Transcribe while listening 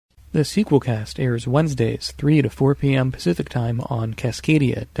The Sequelcast airs Wednesdays, 3 to 4 p.m. Pacific Time on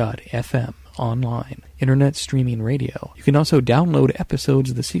Cascadia.fm online, internet streaming radio. You can also download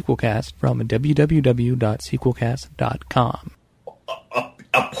episodes of the Sequelcast from www.sequelcast.com.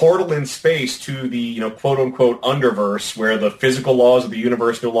 A portal in space to the, quote-unquote underverse where the physical laws of the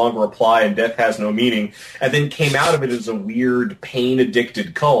universe no longer apply and death has no meaning, and then came out of it as a weird,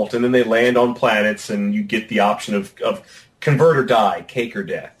 pain-addicted cult, and then they land on planets, and you get the option of convert or die, cake or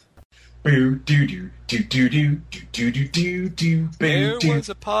death. There was a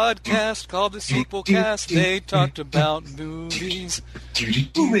podcast called The Sequelcast. They talked about movies.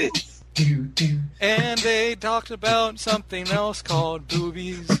 And they talked about something else called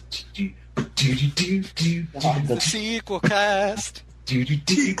boobies. The Sequelcast. Oh,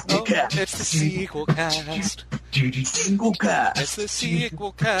 it's the Sequelcast. It's the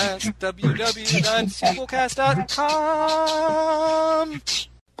Sequelcast. www.sequelcast.com.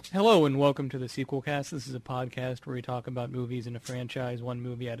 Hello and welcome to the Sequelcast. This is a podcast where we talk about movies in a franchise, one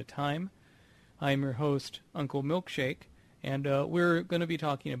movie at a time. I'm your host, Uncle Milkshake, and we're going to be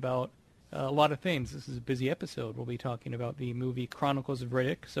talking about a lot of things. This is a busy episode. We'll be talking about the movie Chronicles of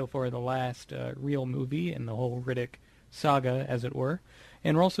Riddick, so far the last real movie in the whole Riddick saga, as it were.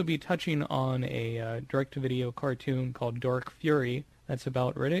 And we'll also be touching on a direct-to-video cartoon called Dark Fury that's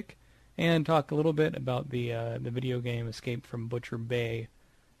about Riddick, and talk a little bit about the video game Escape from Butcher Bay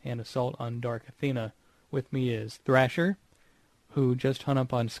and Assault on Dark Athena. With me is Thrasher, who just hung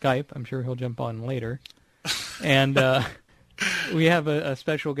up on Skype. I'm sure he'll jump on later. And we have a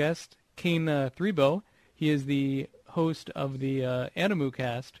special guest, Kane Threebo. He is the host of the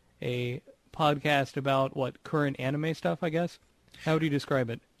AnimuCast, a podcast about, current anime stuff, I guess? How would you describe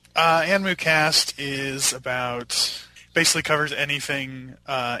it? AnimuCast is about, basically covers anything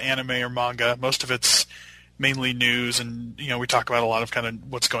anime or manga. Most of it's mainly news, and we talk about a lot of kind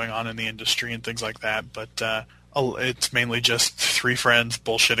of what's going on in the industry and things like that, but it's mainly just three friends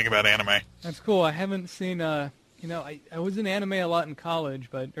bullshitting about anime. That's cool. I haven't seen I was in anime a lot in college,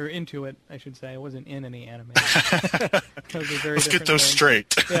 or into it, I should say. I wasn't in any anime. Let's get those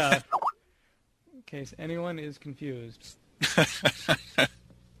straight. Yeah. In case anyone is confused.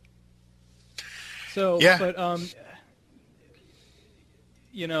 So, yeah. But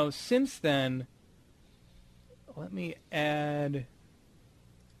since then, let me add...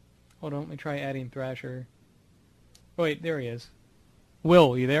 Hold on, let me try adding Thrasher. Oh, wait, there he is.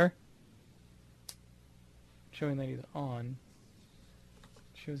 Will, you there? Showing that he's on.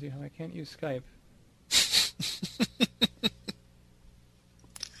 Shows you how I can't use Skype.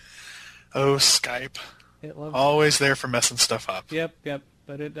 Oh, Skype. Always there for messing stuff up. Yep.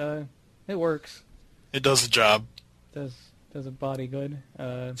 But it works. It does the job. Does a body good.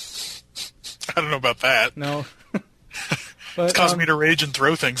 I don't know about that. No. But, it's caused me to rage and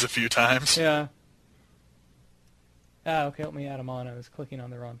throw things a few times. Yeah. Okay, let me add him on. I was clicking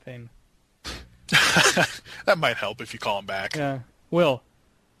on the wrong thing. That might help if you call him back. Yeah. Will.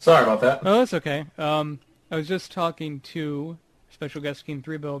 Sorry about that. Oh, that's okay. I was just talking to special guest Kane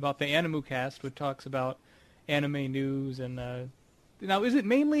Threebo about the AnimuCast, which talks about anime news. And now, is it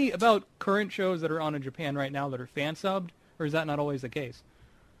mainly about current shows that are on in Japan right now that are fan-subbed, or is that not always the case?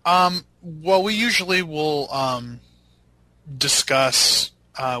 Well, we usually will discuss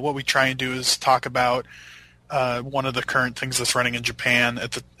what we try and do is talk about one of the current things that's running in Japan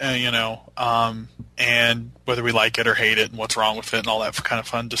at the and whether we like it or hate it and what's wrong with it and all that kind of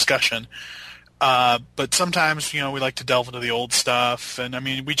fun discussion. But sometimes we like to delve into the old stuff, and I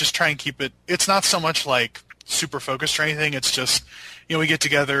mean we just try and keep it. It's not so much like super focused or anything. It's just we get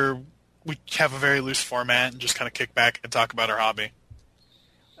together, we have a very loose format, and just kind of kick back and talk about our hobby.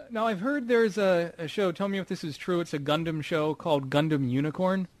 Now, I've heard there's a show, tell me if this is true, it's a Gundam show called Gundam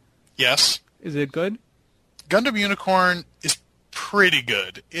Unicorn. Yes. Is it good? Gundam Unicorn is pretty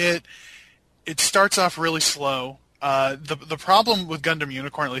good. It starts off really slow. The problem with Gundam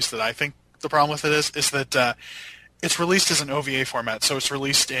Unicorn, at least that I think the problem with it is that it's released as an OVA format, so it's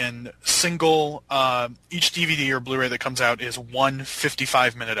released in single, each DVD or Blu-ray that comes out is one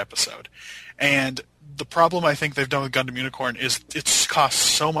 55-minute episode. And the problem I think they've done with Gundam Unicorn is it's cost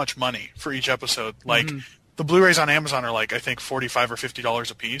so much money for each episode. Like, the Blu-rays on Amazon are like, I think, $45 or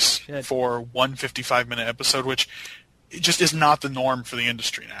 $50 a piece for one 55-minute episode, which just is not the norm for the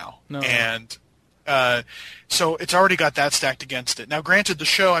industry now. No. And so it's already got that stacked against it. Now, granted, the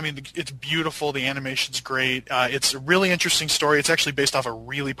show, I mean, it's beautiful. The animation's great. It's a really interesting story. It's actually based off a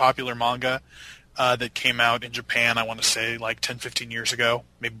really popular manga that came out in Japan, I want to say, like 10, 15 years ago,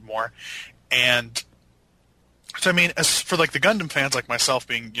 maybe more. And so, I mean, as for like the Gundam fans like myself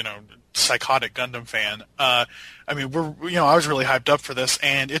being, psychotic Gundam fan. I mean, I was really hyped up for this,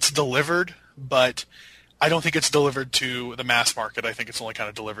 and it's delivered, but I don't think it's delivered to the mass market. I think it's only kind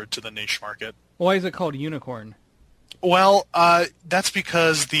of delivered to the niche market. Why is it called Unicorn? Well, that's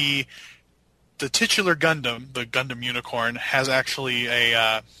because the titular Gundam, the Gundam Unicorn, has actually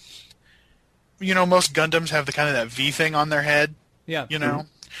a most Gundams have the kind of that V thing on their head. Yeah.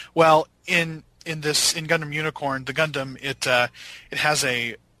 Well, in Gundam Unicorn, the Gundam it has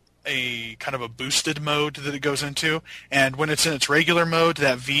a kind of a boosted mode that it goes into, and when it's in its regular mode,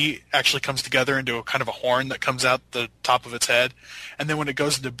 that V actually comes together into a kind of a horn that comes out the top of its head, and then when it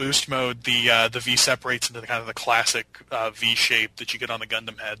goes into boost mode, the V separates into the kind of the classic V shape that you get on the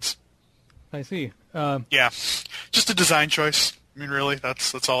Gundam heads. I see. Yeah, just a design choice. I mean, really,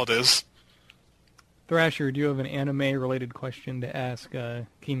 that's all it is. Thrasher, do you have an anime-related question to ask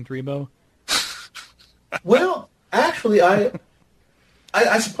King Threebo? Well, actually,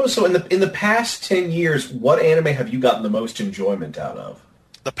 I suppose so. In the past 10 years, what anime have you gotten the most enjoyment out of?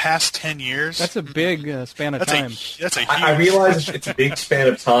 The past 10 years? That's a big span of time. That's a huge... I realize it's a big span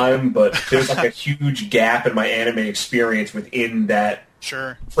of time, but there's like a huge gap in my anime experience within that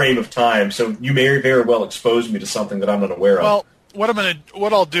frame of time. So you may very well expose me to something that I'm unaware of. Well,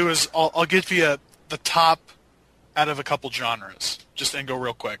 what I'll do is I'll give you the top out of a couple genres, and go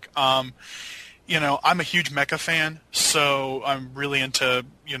real quick. I'm a huge mecha fan, so I'm really into,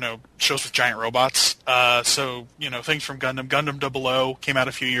 shows with giant robots. So, things from Gundam 00 came out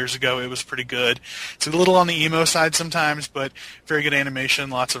a few years ago. It was pretty good. It's a little on the emo side sometimes, but very good animation,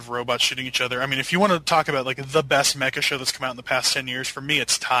 lots of robots shooting each other. I mean, if you want to talk about like the best mecha show that's come out in the past 10 years, for me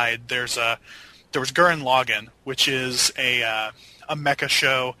it's tied. There was Gurren Lagann, which is a mecha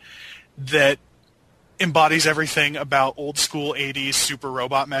show that embodies everything about old school 80s super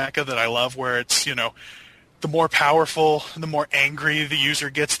robot mecha that I love, where it's, the more powerful, the more angry the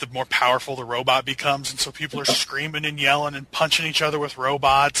user gets, the more powerful the robot becomes, and so people are screaming and yelling and punching each other with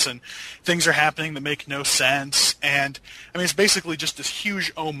robots, and things are happening that make no sense. And I mean, it's basically just this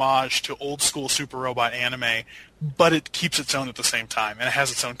huge homage to old school super robot anime, but it keeps its own at the same time, and it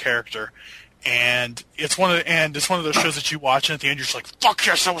has its own character. And it's one of those shows that you watch, and at the end you're just like, "Fuck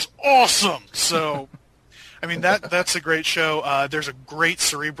yes, that was awesome!" So. I mean, that's a great show. There's a great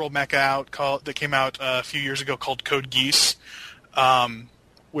cerebral mecha that came out a few years ago called Code Geass,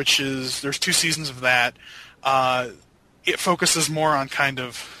 which is, there's 2 seasons of that. It focuses more on kind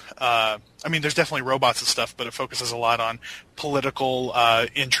of, there's definitely robots and stuff, but it focuses a lot on political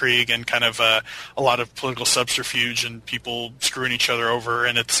intrigue and kind of a lot of political subterfuge and people screwing each other over,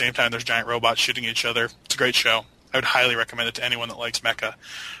 and at the same time there's giant robots shooting each other. It's a great show. I would highly recommend it to anyone that likes mecha.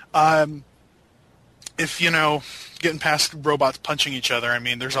 If, getting past robots punching each other, I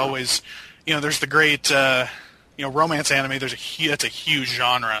mean, there's always, there's the great, romance anime. That's a huge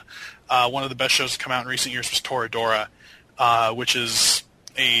genre. One of the best shows to come out in recent years was Toradora, which is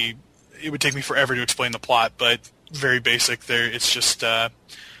it would take me forever to explain the plot, but very basic. It's just kind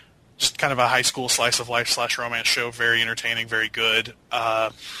of a high school slice of life / romance show. Very entertaining, very good.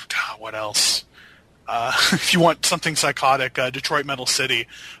 What else? If you want something psychotic, Detroit Metal City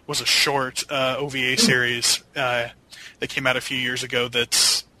was a short OVA series that came out a few years ago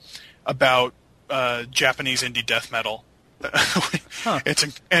that's about Japanese indie death metal. Huh.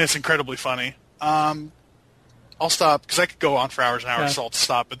 It's incredibly funny. I'll stop because I could go on for hours and hours, so I'll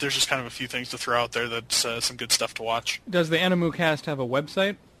stop. But there's just kind of a few things to throw out there that's some good stuff to watch. Does the Animu Cast have a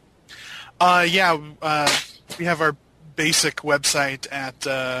website? We have our basic website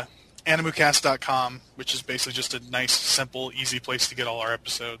at animucast.com, which is basically just a nice, simple, easy place to get all our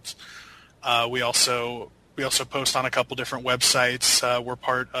episodes. We also post on a couple different websites. We're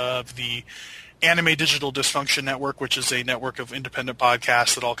part of the Anime Digital Dysfunction Network, which is a network of independent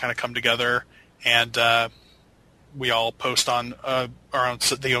podcasts that all kind of come together, and we all post on our own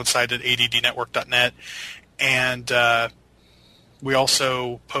site at addnetwork.net, and we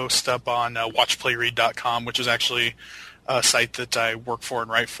also post up on watchplayread.com, which is actually a site that I work for and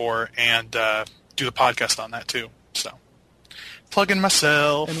write for, and do the podcast on that too. So, plugging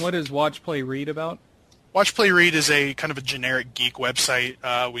myself. And what is Watch Play Read about? Watch Play Read is a kind of a generic geek website.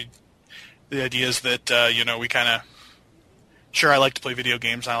 The idea is that we kind of, sure, I like to play video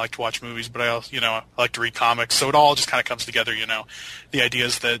games and I like to watch movies, but I also, I like to read comics. So it all just kind of comes together. The idea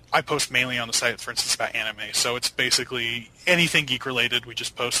is that I post mainly on the site, for instance, about anime. So it's basically anything geek related. We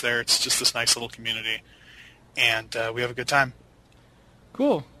just post there. It's just this nice little community. And we have a good time.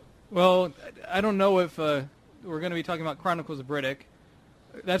 Cool. Well, I don't know if we're going to be talking about Chronicles of Riddick.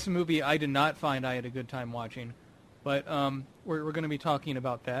 That's a movie I did not find I had a good time watching. But we're going to be talking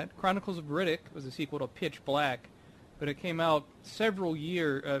about that. Chronicles of Riddick was a sequel to Pitch Black, but it came out 4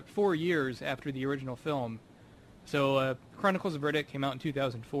 years after the original film. So Chronicles of Riddick came out in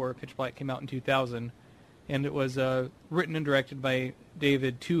 2004, Pitch Black came out in 2000, and it was written and directed by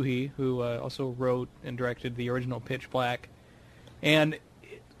David Twohy, who also wrote and directed the original Pitch Black. And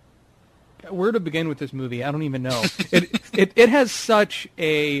where to begin with this movie, I don't even know. It has such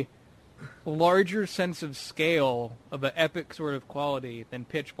a larger sense of scale of an epic sort of quality than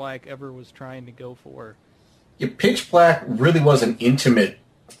Pitch Black ever was trying to go for. Yeah, Pitch Black really was an intimate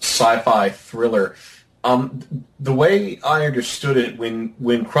sci-fi thriller. The way I understood it,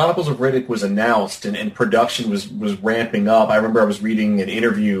 when Chronicles of Riddick was announced and production was ramping up, I remember I was reading an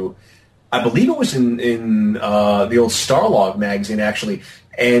interview, I believe it was in the old Starlog magazine, actually,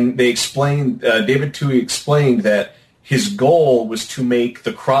 and they explained, David Twohy explained that his goal was to make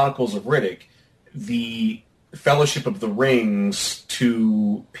the Chronicles of Riddick the Fellowship of the Rings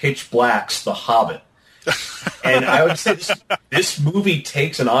to Pitch Black's The Hobbit. And I would say this movie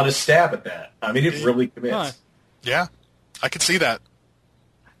takes an honest stab at that. I mean, it really commits. Huh. Yeah, I could see that.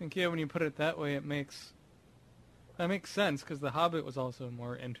 I think, yeah, when you put it that way, that makes sense, because The Hobbit was also a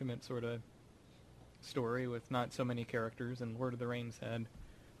more intimate sort of story with not so many characters, and Lord of the Rings had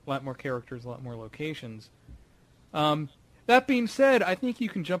a lot more characters, a lot more locations. That being said, I think you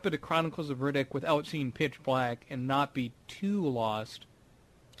can jump into Chronicles of Riddick without seeing Pitch Black and not be too lost.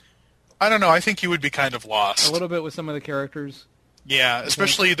 I don't know. I think you would be kind of lost. A little bit with some of the characters. Yeah,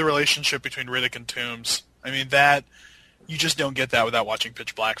 especially the relationship between Riddick and Toombs. I mean, that you just don't get that without watching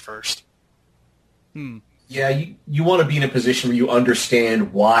Pitch Black first. Yeah, you want to be in a position where you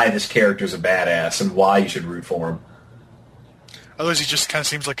understand why this character's a badass and why you should root for him. Otherwise, he just kind of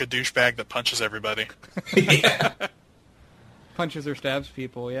seems like a douchebag that punches everybody. Yeah. Punches or stabs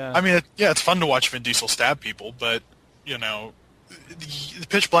people, yeah. I mean, it's fun to watch Vin Diesel stab people, but, you know, the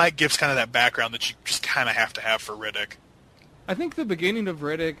Pitch Black gives kind of that background that you just kind of have to have for Riddick. I think the beginning of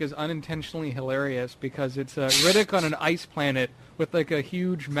Riddick is unintentionally hilarious because it's Riddick on an ice planet with like a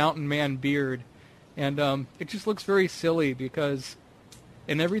huge mountain man beard, and it just looks very silly because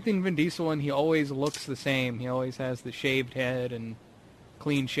in everything Vin Diesel, and he always looks the same. He always has the shaved head and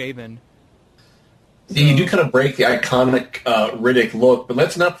clean shaven. So, you do kind of break the iconic Riddick look, but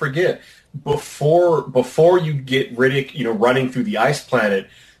let's not forget, before you get Riddick, running through the ice planet,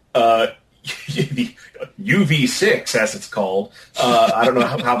 the UV6, as it's called, I don't know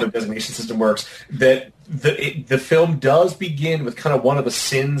how the designation system works, that the film does begin with kind of one of the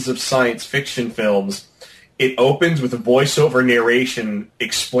sins of science fiction films. It opens with a voiceover narration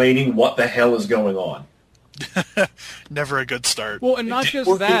explaining what the hell is going on. Never a good start. Well, and not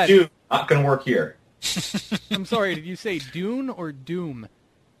just that. Not going to work here. I'm sorry, did you say Dune or Doom?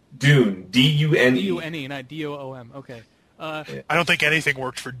 Dune, D-U-N-E. D-U-N-E, not D-O-O-M. Okay. I don't think anything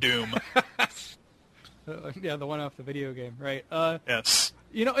worked for Doom. Yeah, the one off the video game, right? Yes.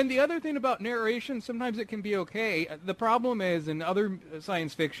 And the other thing about narration, sometimes it can be okay. The problem is, and other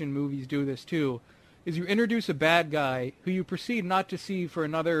science fiction movies do this too, is you introduce a bad guy who you proceed not to see for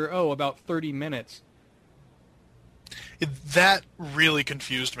another, about 30 minutes. That really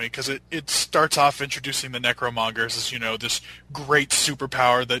confused me because it starts off introducing the Necromongers as, this great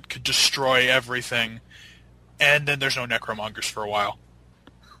superpower that could destroy everything, and then there's no Necromongers for a while.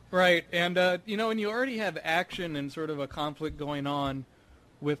 Right, and, and you already have action and sort of a conflict going on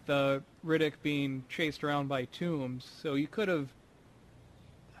with Riddick being chased around by Toombs, so you could have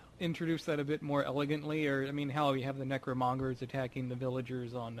introduced that a bit more elegantly, or, hell, you have the Necromongers attacking the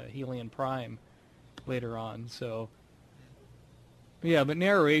villagers on Helion Prime later on, so... Yeah, but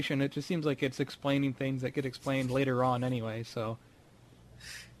narration, it just seems like it's explaining things that get explained later on anyway, so...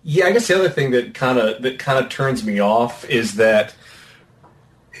 Yeah, I guess the other thing that kind of turns me off is that...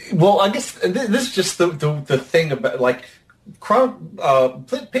 Well, I guess this is just the thing about, like,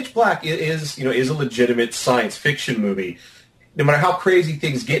 Pitch Black is a legitimate science fiction movie. No matter how crazy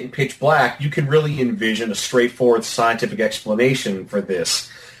things get in Pitch Black, you can really envision a straightforward scientific explanation for this.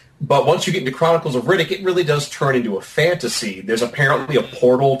 But once you get into Chronicles of Riddick, it really does turn into a fantasy. There's apparently a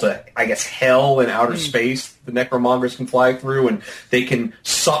portal to, I guess, hell and outer space the Necromongers can fly through, and they can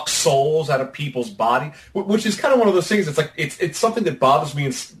suck souls out of people's body, which is kind of one of those things. It's like it's something that bothers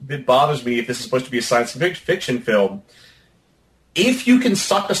me. That bothers me if this is supposed to be a science fiction film. If you can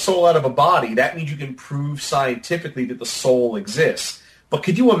suck a soul out of a body, that means you can prove scientifically that the soul exists. But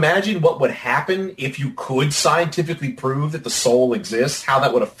could you imagine what would happen if you could scientifically prove that the soul exists, how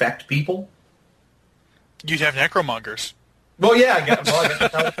that would affect people? You'd have Necromongers. Well, yeah, I guess that's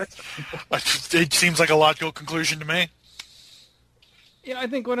how it affects people. It seems like a logical conclusion to me. I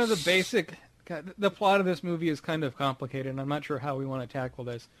think one of the plot of this movie is kind of complicated, and I'm not sure how we want to tackle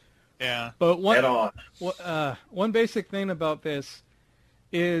this. Yeah. But Head on. one basic thing about this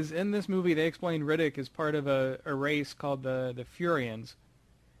is in this movie they explain Riddick is part of a race called the Furians.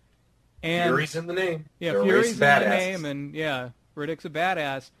 And Fury's in the name. Yeah, They're Fury's in the badasses. name, and yeah, Riddick's a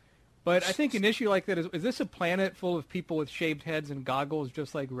badass. But I think an issue like that is this a planet full of people with shaved heads and goggles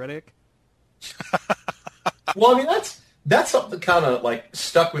just like Riddick? Well, I mean, that's something that kind of like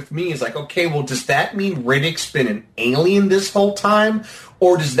stuck with me. Is like, okay, well, does that mean Riddick's been an alien this whole time,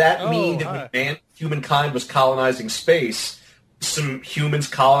 or does that mean that when humankind was colonizing space, some humans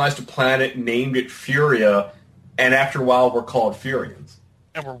colonized a planet, named it Furia, and after a while were called Furians?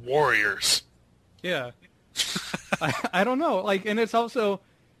 And we're warriors. Yeah. I don't know. Like, and it's also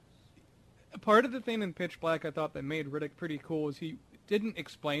part of the thing in Pitch Black I thought that made Riddick pretty cool is he didn't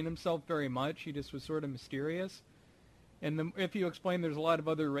explain himself very much. He just was sort of mysterious. And if you explain, there's a lot of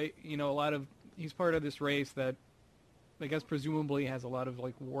other, he's part of this race that I guess presumably has a lot of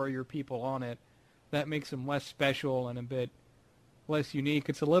like warrior people on it. That makes him less special and a bit less unique.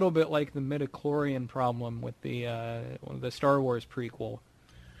 It's a little bit like the midichlorian problem with the Star Wars prequel.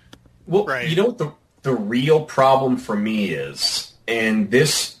 Well, right. You know what the real problem for me is, and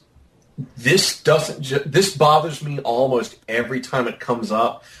this bothers me almost every time it comes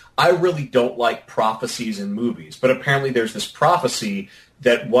up. I really don't like prophecies in movies, but apparently there's this prophecy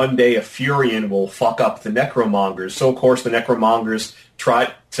that one day a Furian will fuck up the Necromongers. So, of course, the Necromongers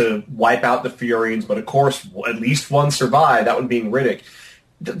try to wipe out the Furians, but, of course, at least one survived, that one being Riddick.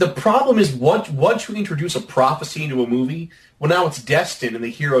 The problem is once you introduce a prophecy into a movie, well, now it's destined, and the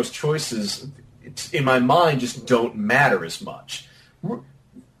hero's choices, in my mind, just don't matter as much. We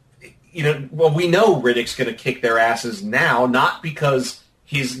know Riddick's going to kick their asses now, not because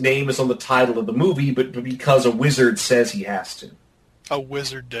his name is on the title of the movie, but because a wizard says he has to. A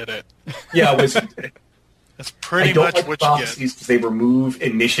wizard did it. Yeah, a wizard did it. That's pretty much what you get. Prophecies because they remove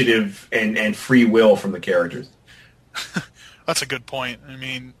initiative and free will from the characters. That's a good point. I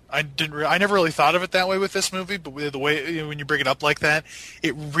mean, I never really thought of it that way with this movie, but the way when you bring it up like that,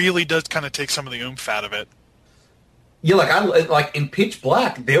 it really does kind of take some of the oomph out of it. Yeah, like in Pitch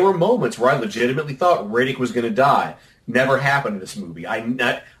Black, there were moments where I legitimately thought Riddick was going to die. Never happened in this movie. I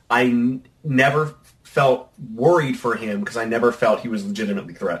never felt worried for him because I never felt he was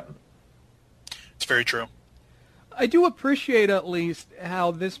legitimately threatened. It's very true. I do appreciate at least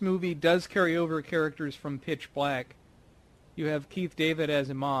how this movie does carry over characters from Pitch Black. You have Keith David as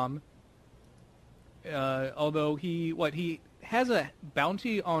Imam, although he has a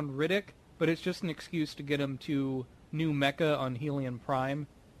bounty on Riddick, but it's just an excuse to get him to New Mecca on Helion Prime.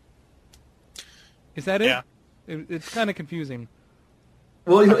 Is that it? Yeah. It's kind of confusing.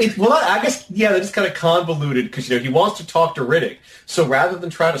 Well, I guess they're just kind of convoluted because he wants to talk to Riddick. So rather than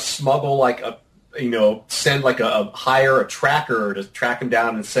try to smuggle hire a tracker to track him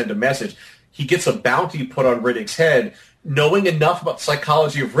down and send a message, he gets a bounty put on Riddick's head, knowing enough about the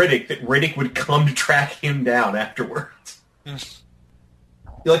psychology of Riddick that Riddick would come to track him down afterwards.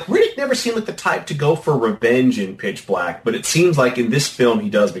 Riddick never seemed like the type to go for revenge in Pitch Black, but it seems like in this film he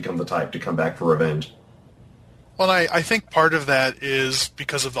does become the type to come back for revenge. Well, I think part of that is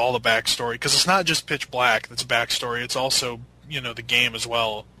because of all the backstory, because it's not just Pitch Black that's a backstory, it's also, the game as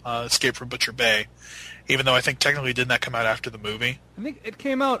well, Escape from Butcher Bay, even though I think technically didn't that come out after the movie? I think it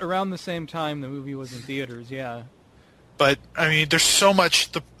came out around the same time the movie was in theaters, yeah. But, I mean, there's so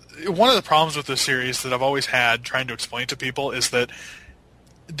much... One of the problems with this series that I've always had trying to explain to people is that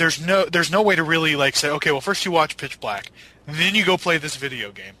there's no way to really, say, okay, well, first you watch Pitch Black, then you go play this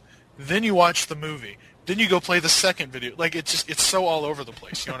video game, then you watch the movie, then you go play the second video. It's so all over the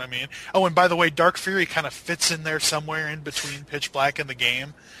place, you know what I mean? Oh, and by the way, Dark Fury kind of fits in there somewhere in between Pitch Black and the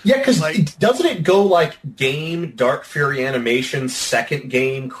game. Yeah, because doesn't it go game, Dark Fury Animation, second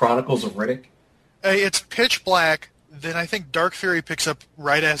game, Chronicles of Riddick? It's Pitch Black, then I think Dark Fury picks up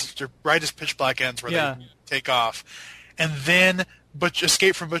right as Pitch Black ends, where they take off. And then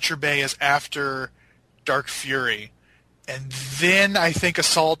Escape from Butcher Bay is after Dark Fury. And then I think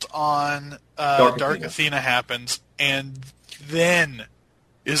Assault on Dark Athena happens, and then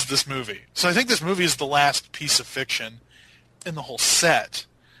is this movie. So I think this movie is the last piece of fiction in the whole set.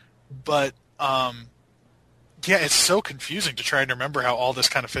 But, it's so confusing to try and remember how all this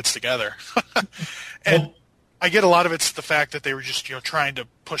kind of fits together. And I get a lot of it's the fact that they were just, trying to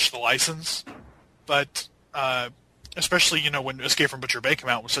push the license. But especially, when Escape from Butcher Bay came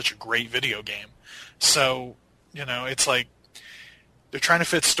out, was such a great video game. So... it's like they're trying to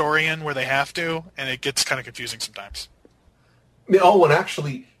fit story in where they have to, and it gets kind of confusing sometimes. Oh, and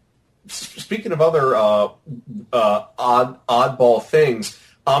actually, speaking of other oddball things,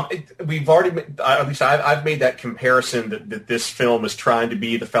 We've already, at least I've made that comparison that this film is trying to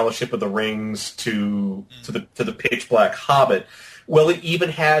be the Fellowship of the Rings to the Pitch Black Hobbit. Well, it even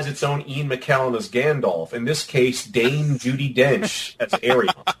has its own Ian McKellen as Gandalf. In this case, Dame Judi Dench as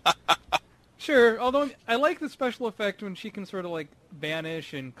Arion. Sure, although I like the special effect when she can sort of like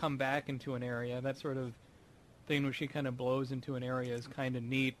vanish and come back into an area. That sort of thing where she kind of blows into an area is kind of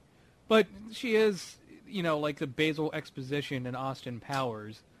neat. But she is, like the Basil Exposition in Austin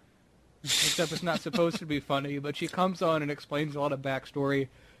Powers. Except it's not supposed to be funny, but she comes on and explains a lot of backstory.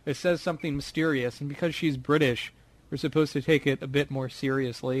 It says something mysterious, and because she's British, we're supposed to take it a bit more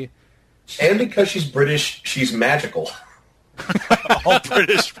seriously. And because she's British, she's magical. All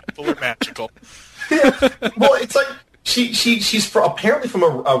British people are magical. Yeah. Well, it's like she's apparently from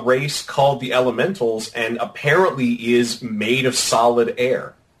a race called the Elementals, and apparently is made of solid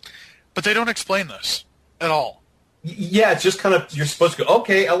air. But they don't explain this at all. Yeah, it's just kind of, you're supposed to go,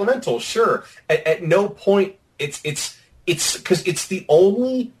 okay, Elemental, sure. At no point, it's because it's the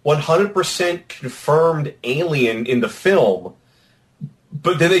only 100% confirmed alien in the film,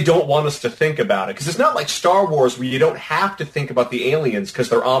 but then they don't want us to think about it. Because it's not like Star Wars where you don't have to think about the aliens because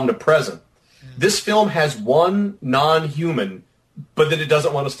they're omnipresent. This film has one non-human, but then it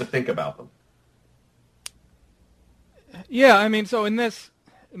doesn't want us to think about them. Yeah, I mean, so in this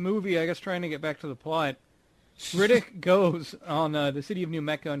movie, I guess trying to get back to the plot, Riddick goes on the city of New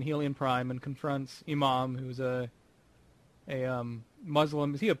Mecca on Helion Prime and confronts Imam, who's a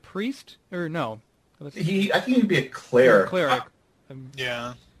Muslim. Is he a priest or no? I think he'd be a cleric. Cleric.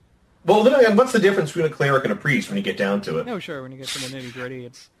 Yeah. Well, then what's the difference between a cleric and a priest when you get down to it? No, sure. When you get to the nitty gritty,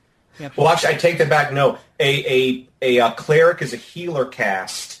 it's. Well, actually, I take that back. No, a cleric is a healer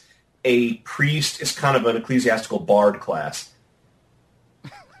caste. A priest is kind of an ecclesiastical bard class.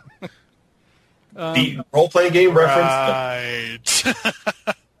 The role-playing game reference. Right.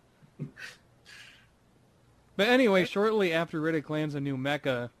 But anyway, shortly after Riddick lands in New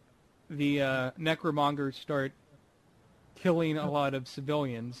Mecca, the necromongers start killing a lot of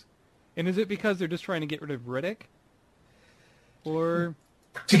civilians. And is it because they're just trying to get rid of Riddick? Or...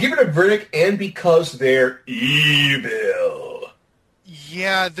 To get rid of Riddick, and because they're evil.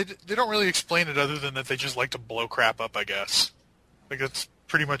 Yeah, they don't really explain it other than that they just like to blow crap up, I guess. Like, that's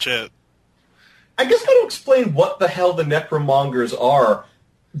pretty much it. I guess I don't explain what the hell the necromongers are.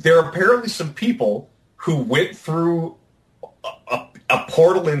 There are apparently some people who went through a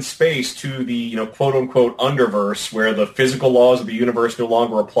portal in space to the, quote-unquote underverse where the physical laws of the universe no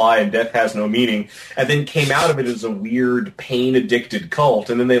longer apply and death has no meaning, and then came out of it as a weird, pain-addicted cult,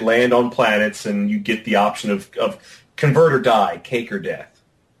 and then they land on planets and you get the option of convert or die, cake or death.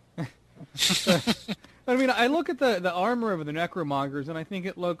 I mean, I look at the armor of the necromongers, and I think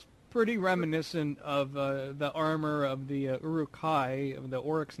it looks pretty reminiscent of the armor of the Uruk-hai, of the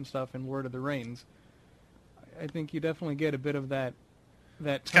Oryx and stuff in Lord of the Rings. I think you definitely get a bit of that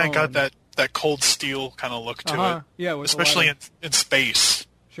tone. It's kind of got that cold steel kind of look to it. Yeah, especially in space.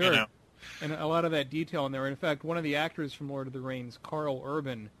 Sure. And a lot of that detail in there. In fact, one of the actors from Lord of the Rings, Carl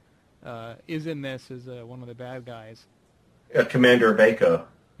Urban, is in this as one of the bad guys. Commander Baco.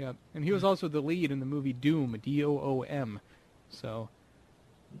 Yeah, and he was also the lead in the movie Doom, Doom. So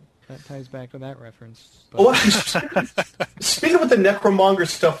that ties back to that reference. But... Well, speaking of what the necromonger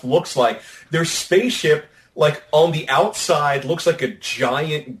stuff looks like, their spaceship, like on the outside, looks like a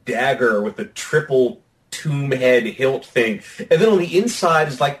giant dagger with a triple tomb head hilt thing, and then on the inside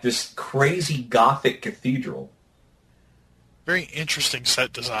is like this crazy Gothic cathedral. Very interesting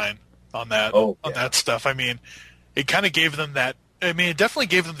set design on that. That stuff. I mean, it kind of gave them that. I mean, it definitely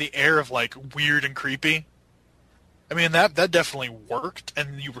gave them the air of like weird and creepy. I mean, that definitely worked,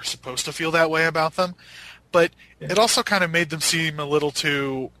 and you were supposed to feel that way about them. But it also kind of made them seem a little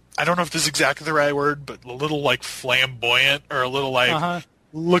too, I don't know if this is exactly the right word, but a little like flamboyant, or a little like,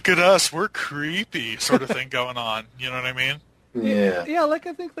 look at us, we're creepy sort of thing going on. You know what I mean? Yeah. Yeah, like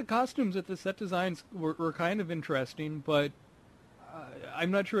I think the costumes at the set designs were kind of interesting, but I'm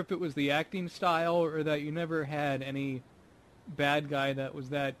not sure if it was the acting style or that you never had any bad guy that was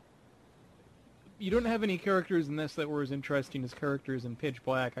that. You don't have any characters in this that were as interesting as characters in Pitch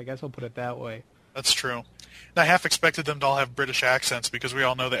Black. I guess I'll put it that way. That's true. And I half expected them to all have British accents because we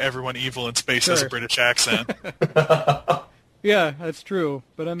all know that everyone evil in space has a British accent. Yeah, that's true.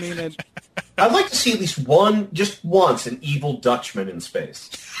 But I mean, I'd like to see at least just once, an evil Dutchman in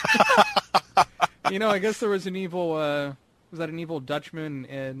space. I guess there was an evil. Was that an evil Dutchman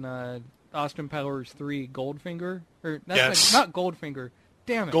in Austin Powers 3, Goldfinger? Or yes. Not Goldfinger.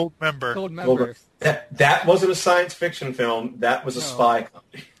 Damn it. Goldmember. That wasn't a science fiction film. That was a spy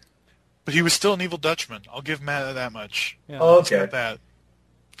comedy. But he was still an evil Dutchman. I'll give Matt that much. Yeah. Oh, okay. That.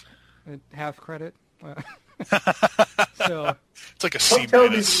 half credit. So it's like a C-. Don't tell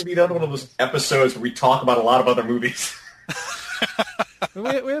me this is going to be another one of those episodes where we talk about a lot of other movies. we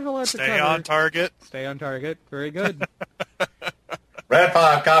have a lot to cover. Stay on target. Stay on target. Very good. Red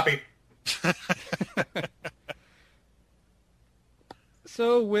 5, copy.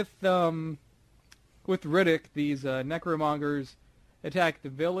 So with Riddick, these necromongers attack the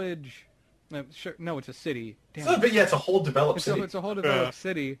village. No, it's a city. Damn. It's a whole developed city. It's a whole developed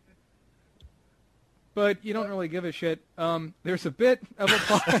city. But you don't really give a shit. There's a bit of a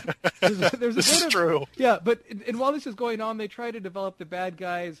plot. There's a This is true. Yeah, but and while this is going on, they try to develop the bad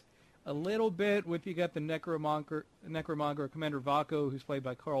guys a little bit. You got the necromonger Commander Vaco, who's played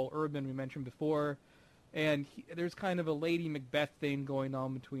by Carl Urban, we mentioned before, and there's kind of a Lady Macbeth thing going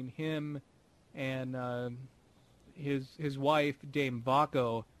on between him and his wife Dame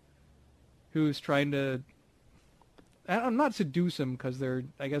Vaco, who's trying to, I'm not seduce him because they're,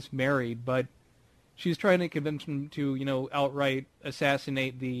 I guess, married, but she's trying to convince him to, outright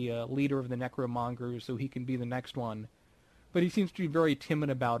assassinate the leader of the necromongers so he can be the next one. But he seems to be very timid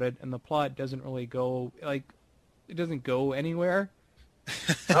about it, and the plot doesn't really go, it doesn't go anywhere.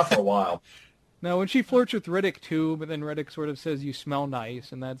 Not for a while. Now, when she flirts with Riddick, too, but then Riddick sort of says, "You smell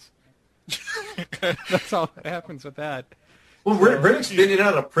nice," and that's all that happens with that. Well, Riddick's been in and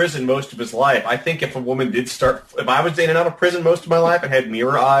out of prison most of his life. I think if a woman if I was in and out of prison most of my life and had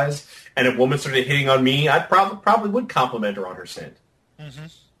mirror eyes, and a woman started hitting on me, I probably would compliment her on her scent. Mm-hmm.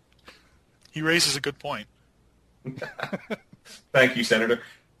 He raises a good point. Thank you, Senator.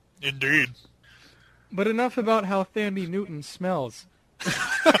 Indeed. But enough about how Thandie Newton smells.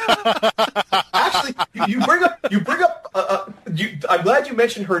 Actually, you bring up. I'm glad you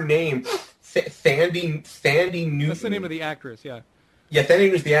mentioned her name, Thandie Newton. That's the name of the actress. Yeah. Yeah, Thandie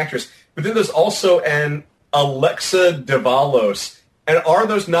Newton is the actress. But then there's also an Alexa Davalos. And are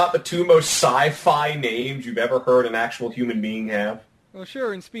those not the two most sci-fi names you've ever heard an actual human being have? Well,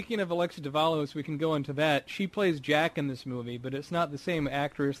 sure, and speaking of Alexa Davalos, we can go into that. She plays Jack in this movie, but it's not the same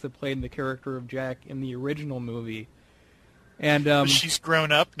actress that played the character of Jack in the original movie. And but she's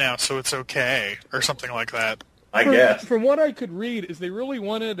grown up now, so it's okay, or something like that. I guess. From what I could read, is they really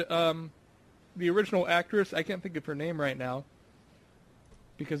wanted the original actress, I can't think of her name right now,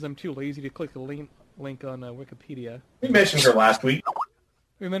 because I'm too lazy to click a link on Wikipedia. We mentioned her last week.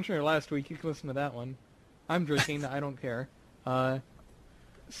 We mentioned her last week. You can listen to that one. I'm drinking. I don't care.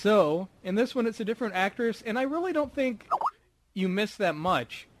 So, in this one, it's a different actress, and I really don't think you miss that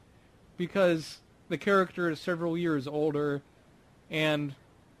much, because the character is several years older, and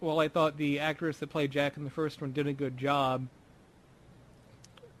while I thought the actress that played Jack in the first one did a good job,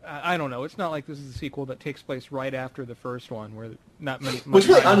 I don't know. It's not like this is a sequel that takes place right after the first one, where not many... Well, it's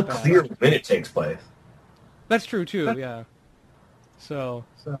really unclear when it takes place. That's true, too, yeah. So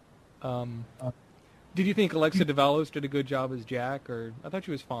did you think Alexa Davalos did a good job as Jack, or I thought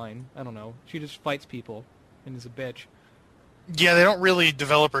she was fine. I don't know. She just fights people and is a bitch. Yeah, they don't really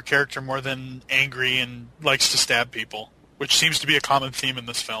develop her character more than angry and likes to stab people, which seems to be a common theme in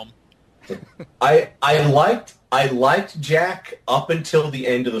this film. I liked Jack up until the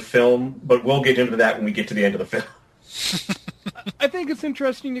end of the film, but we'll get into that when we get to the end of the film. I think it's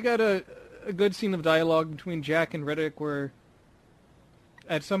interesting you got a good scene of dialogue between Jack and Riddick where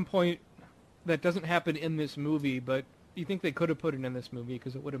at some point that doesn't happen in this movie, but you think they could have put it in this movie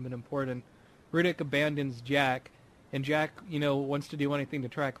because it would have been important. Riddick abandons Jack, and Jack, wants to do anything to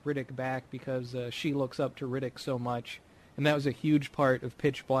track Riddick back because she looks up to Riddick so much, and that was a huge part of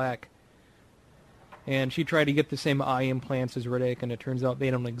Pitch Black. And she tried to get the same eye implants as Riddick, and it turns out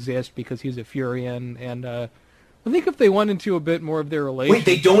they don't exist because he's a Furian. And I think if they went into a bit more of their relationship...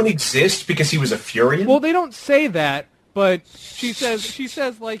 Wait, they don't exist because he was a Furian? Well, they don't say that, but she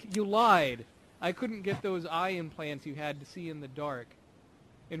says, like, you lied. I couldn't get those eye implants you had to see in the dark.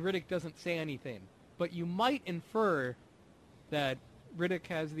 And Riddick doesn't say anything. But you might infer that Riddick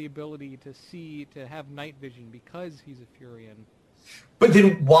has the ability to have night vision because he's a Furian. But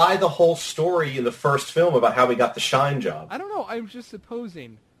then why the whole story in the first film about how he got the shine job? I don't know. I'm just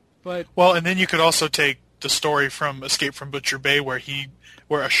supposing. But well, and then you could also take the story from Escape from Butcher Bay where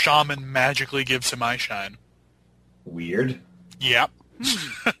a shaman magically gives him eye shine. Weird. Yep.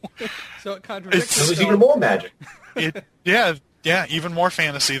 So it contradicts itself. Even more magic. Yeah, even more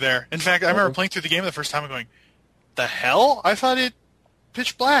fantasy there. In fact, I remember playing through the game the first time and going, the hell? I thought it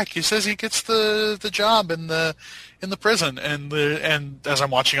Pitch Black. He says he gets the job in the prison, and as I'm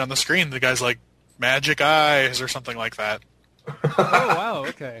watching on the screen, the guy's like, magic eyes or something like that. Oh, wow,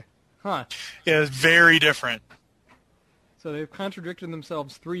 okay. Huh. Yeah, it's very different. So they've contradicted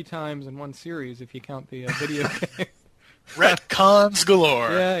themselves 3 times in one series if you count the video game. Retcons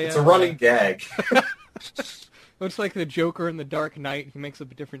galore. Yeah, It's a running gag. It's like the Joker in The Dark Knight. He makes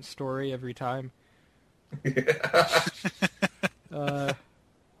up a different story every time.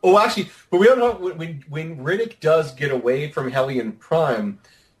 Oh, actually, but we don't know when Riddick does get away from Hellion Prime.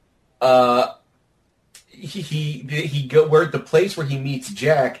 He go where the place where he meets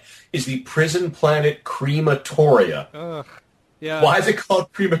Jack is the prison planet Crematoria. Ugh. Yeah. Why is it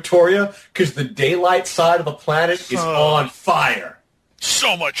called Crematoria? Because the daylight side of the planet is on fire.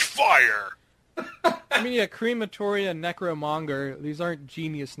 So much fire. I mean, yeah, Crematoria, Necromonger. These aren't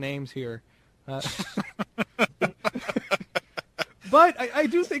genius names here. But I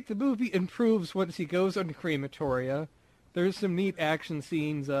do think the movie improves once he goes on Crematoria. There's some neat action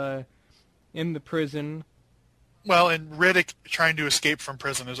scenes in the prison. Well, and Riddick trying to escape from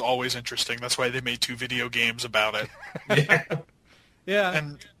prison is always interesting. That's why they made 2 video games about it. Yeah.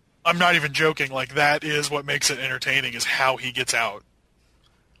 And I'm not even joking. Like, that is what makes it entertaining, is how he gets out.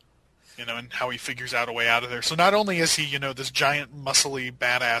 You know, and how he figures out a way out of there. So not only is he, this giant, muscly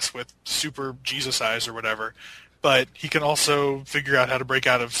badass with super Jesus eyes or whatever, but he can also figure out how to break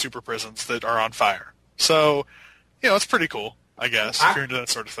out of super prisons that are on fire. So, it's pretty cool, I guess, if you're into that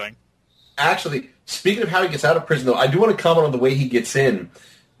sort of thing. Actually, speaking of how he gets out of prison, though, I do want to comment on the way he gets in.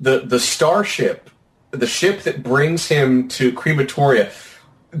 The starship, the ship that brings him to Crematoria,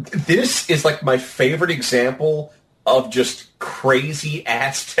 this is like my favorite example of just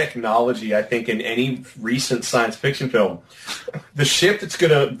crazy-ass technology, I think, in any recent science fiction film. The ship that's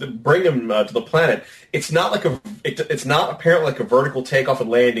going to bring him to the planet, it's not apparently like a vertical takeoff and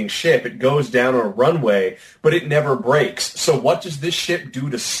landing ship. It goes down on a runway, but it never breaks. So what does this ship do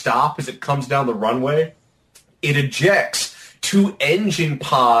to stop as it comes down the runway? It ejects 2 engine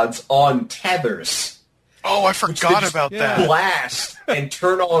pods on tethers. Oh, I forgot about that. Blast and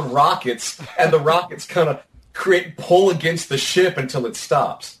turn on rockets, and the rockets kind of pull against the ship until it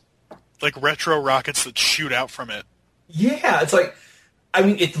stops. Like retro rockets that shoot out from it. Yeah, it's like, I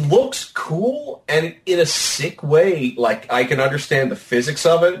mean, it looks cool, and in a sick way, like, I can understand the physics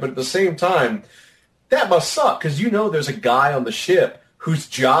of it, but at the same time, that must suck, because there's a guy on the ship whose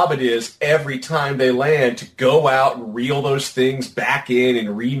job it is every time they land to go out and reel those things back in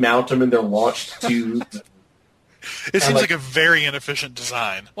and remount them in their launch tubes. It seems like a very inefficient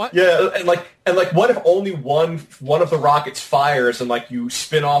design. What? Yeah, and what if only one of the rockets fires and you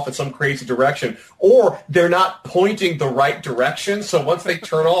spin off in some crazy direction, or they're not pointing the right direction, so once they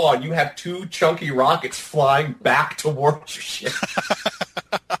turn on, you have 2 chunky rockets flying back towards your ship.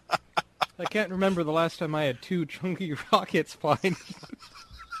 I can't remember the last time I had 2 chunky rockets flying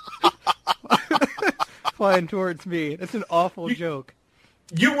towards me. That's an awful joke.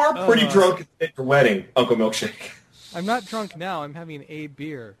 You were pretty drunk at your wedding, Uncle Milkshake. I'm not drunk now. I'm having a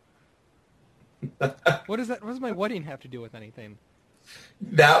beer. What does my wedding have to do with anything?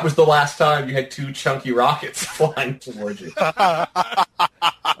 That was the last time you had 2 chunky rockets flying towards you. That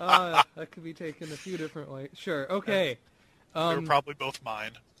could be taken a few different ways. Sure. Okay. They were probably both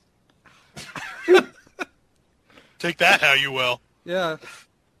mine. Take that how you will. Yeah.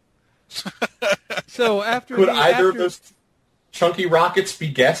 So Could either of those chunky rockets be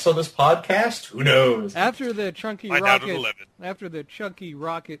guests on this podcast? Who knows? After the chunky rocket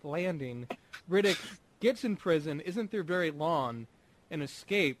landing, Riddick gets in prison, isn't there very long, and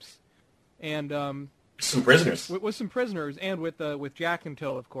escapes, and some prisoners with some prisoners, and with Jack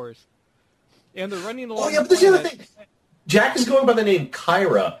Until, of course, and they're running along. Oh yeah, but there's the other thing. Jack is going by the name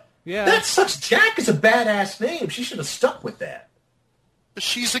Kyra. Yeah, Jack is a badass name. She should have stuck with that. But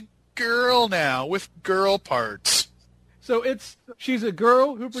she's a girl now with girl parts. So she's a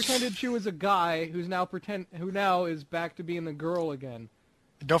girl who pretended she was a guy who now is back to being the girl again.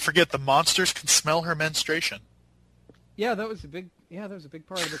 And don't forget, the monsters can smell her menstruation. Yeah, that was a big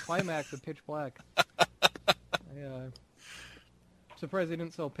part of the climax of Pitch Black. Surprised they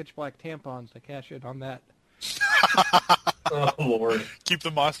didn't sell Pitch Black tampons to cash in on that. Oh Lord! Keep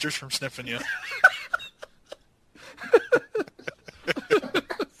the monsters from sniffing you.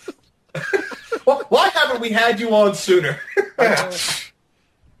 Why haven't we had you on sooner? It's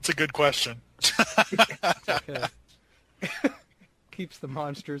a good question. Okay. Keeps the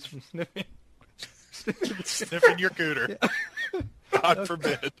monsters from sniffing. Sniffing your cooter. Yeah. God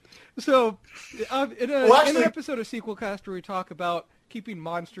forbid. So, in an episode of Sequelcast where we talk about keeping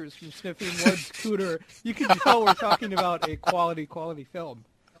monsters from sniffing one's cooter, you can tell we're talking about a quality film.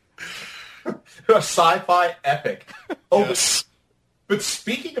 A sci-fi epic. Oh, yes. But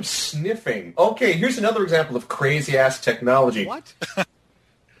speaking of sniffing, okay, here's another example of crazy-ass technology. What?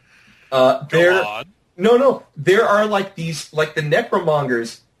 Go on. No. There are these, the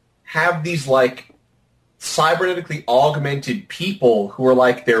necromongers have these, cybernetically augmented people who are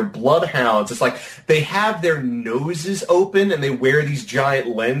like their bloodhounds. It's like they have their noses open and they wear these giant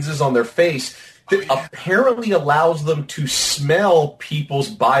lenses on their face that apparently allows them to smell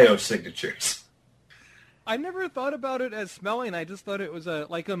people's biosignatures. I never thought about it as smelling. I just thought it was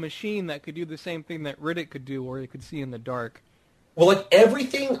like a machine that could do the same thing that Riddick could do, where it could see in the dark. Well, like,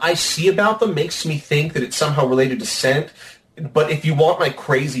 everything I see about them makes me think that it's somehow related to scent. But if you want my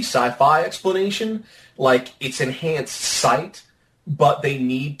crazy sci-fi explanation, like, it's enhanced sight, but they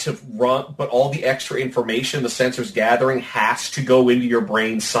need to run, but all the extra information the sensor's gathering has to go into your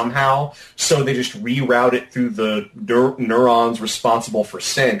brain somehow, so they just reroute it through the neurons responsible for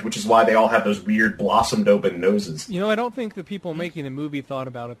scent, which is why they all have those weird blossomed open noses. You know, I don't think the people making the movie thought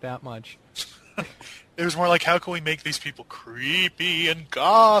about it that much. It was more like, how can we make these people creepy and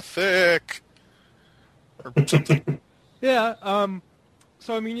gothic? Or something. Yeah,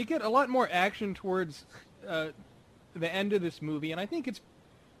 so I mean, you get a lot more action towards the end of this movie, and I think it's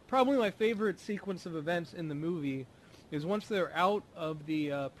probably my favorite sequence of events in the movie is once they're out of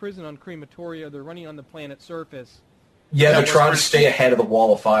the prison on Crematoria, they're running on the planet's surface. Yeah, they're trying to stay ahead of the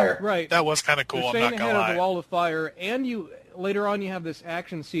wall of fire. Right. That was kind of cool, I'm not staying going to ahead lie. of the wall of fire, and later on you have this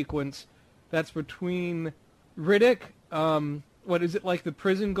action sequence that's between Riddick, what is it, like the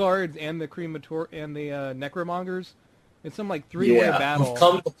prison guards and the and the necromongers? It's some like three-way battle. Who've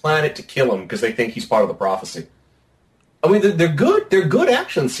come to the planet to kill him because they think he's part of the prophecy. I mean, they're good. They're good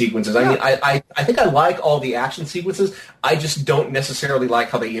action sequences. I mean, I think I like all the action sequences. I just don't necessarily like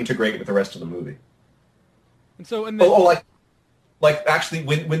how they integrate with the rest of the movie. And so, like actually,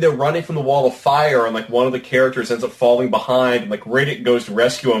 when they're running from the wall of fire, and like one of the characters ends up falling behind, and like Riddick goes to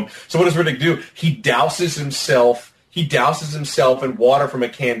rescue him. So what does Riddick do? He douses himself in water from a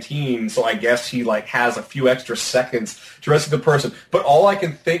canteen, so I guess he like has a few extra seconds to rescue the person. But all I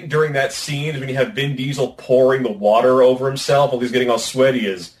can think during that scene is when you have Vin Diesel pouring the water over himself while he's getting all sweaty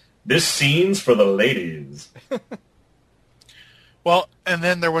is, this scene's for the ladies. Well, and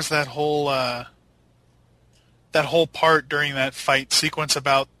then there was that whole part during that fight sequence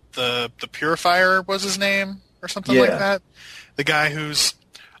about the Purifier was his name or something like that. The guy who's,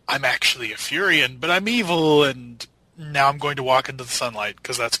 I'm actually a Furion, but I'm evil, and now I'm going to walk into the sunlight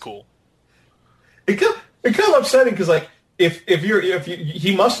because that's cool. It kind of upsetting because like if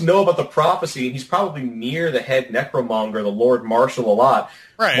he must know about the prophecy and he's probably near the head necromonger, the Lord Marshal, a lot.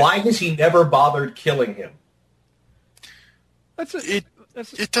 Right. Why has he never bothered killing him?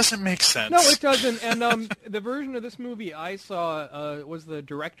 It doesn't make sense. No, it doesn't. And the version of this movie I saw was the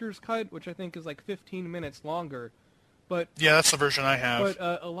director's cut, which I think is like 15 minutes longer. But yeah, that's the version I have.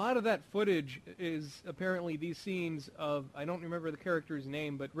 But a lot of that footage is apparently these scenes of, I don't remember the character's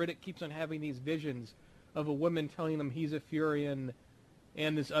name, but Riddick keeps on having these visions of a woman telling him he's a Furion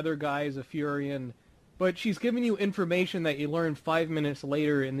and this other guy is a Furion. But she's giving you information that you learn 5 minutes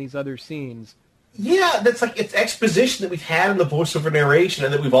later in these other scenes. Yeah, that's like, it's exposition that we've had in the voiceover narration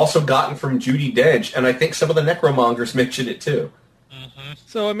and that we've also gotten from Judi Dench, and I think some of the necromongers mentioned it too. Mm-hmm.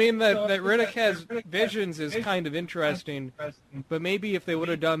 So, I mean, that Riddick has visions is kind of interesting, but maybe if they would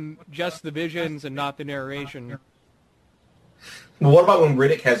have done just the visions and not the narration. Well, what about when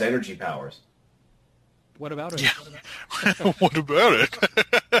Riddick has energy powers? What about it? Yeah. What about it?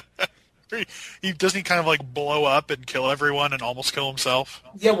 Doesn't he kind of like blow up and kill everyone and almost kill himself?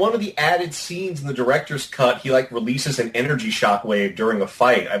 Yeah, one of the added scenes in the director's cut, he like releases an energy shockwave during a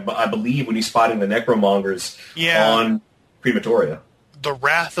fight. I believe when he's fighting the necromongers on Crematoria. The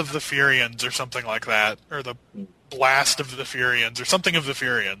Wrath of the Furions or something like that. Or the Blast of the Furions or something of the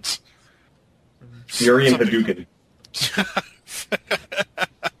Furions. Furion Hadouken.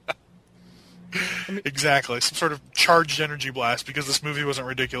 Exactly. Some sort of charged energy blast because this movie wasn't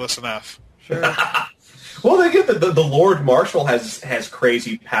ridiculous enough. Sure. Well, they get the Lord Marshal has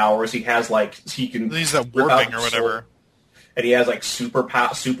crazy powers. He has like he's that warping or whatever. And he has like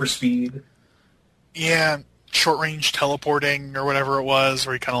super speed. Yeah. Short-range teleporting or whatever it was,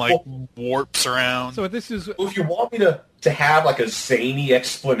 where he kind of like warps around. So this is... Well, if you want me to have like a zany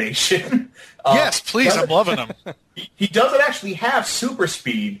explanation... yes, please, I'm loving him. He doesn't actually have super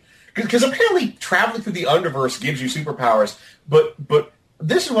speed, because apparently traveling through the Underverse gives you superpowers, but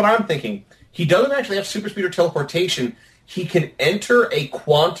this is what I'm thinking. He doesn't actually have super speed or teleportation. He can enter a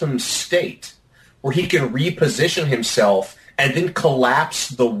quantum state where he can reposition himself and then collapse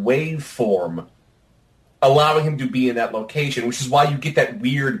the waveform, allowing him to be in that location, which is why you get that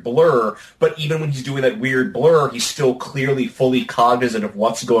weird blur. But even when he's doing that weird blur, he's still clearly fully cognizant of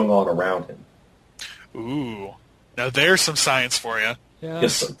what's going on around him. Ooh. Now there's some science for you. Yeah.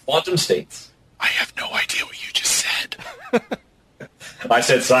 Yes, quantum states. I have no idea what you just said. I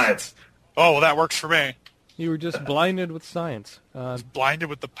said science. Oh, well, that works for me. You were just blinded with science. Blinded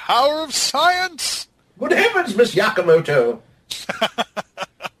with the power of science. Good heavens, Miss Yakamoto.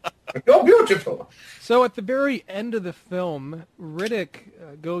 You're beautiful. So at the very end of the film,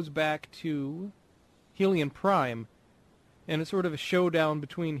 Riddick goes back to Helion Prime, and it's sort of a showdown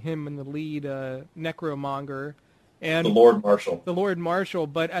between him and the lead necromonger and The Lord Marshal. The Lord Marshal,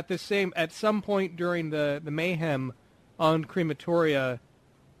 but at some point during the mayhem on Crematoria,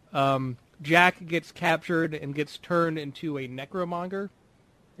 Jack gets captured and gets turned into a necromonger.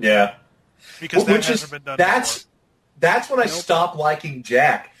 Yeah. Because that hasn't been done before. That's when I stopped liking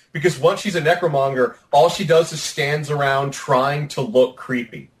Jack, because once she's a necromonger, all she does is stands around trying to look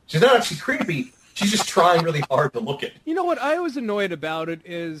creepy. She's not actually creepy. She's just trying really hard to look it. You know what I was annoyed about it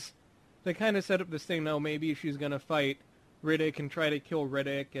is they kind of set up this thing, maybe she's going to fight Riddick and try to kill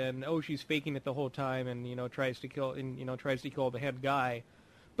Riddick, and she's faking it the whole time and tries to kill the head guy.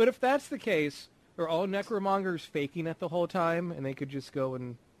 But if that's the case, are all necromongers faking it the whole time and they could just go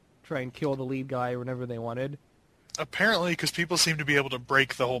and try and kill the lead guy whenever they wanted? Apparently, because people seem to be able to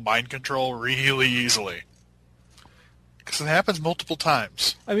break the whole mind control really easily. Because it happens multiple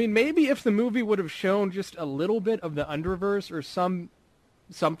times. I mean, maybe if the movie would have shown just a little bit of the Underverse or something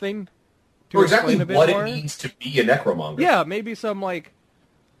to Or exactly explain a bit what more. it means to be a necromonger. Yeah, maybe some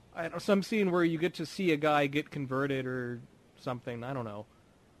some scene where you get to see a guy get converted or something. I don't know.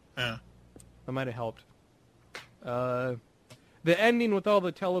 Yeah. That might have helped. The ending with all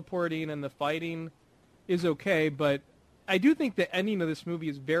the teleporting and the fighting is okay, but I do think the ending of this movie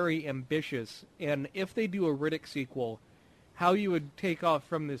is very ambitious, and if they do a Riddick sequel, how you would take off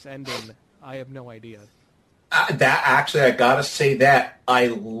from this ending, I have no idea. I gotta say that I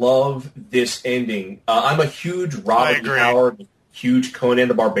love this ending. I'm a huge Robert E. Howard, huge Conan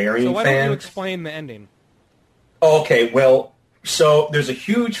the Barbarian fan. So why don't you explain the ending? Okay, well, so there's a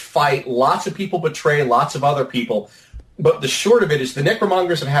huge fight. Lots of people betray lots of other people. But the short of it is the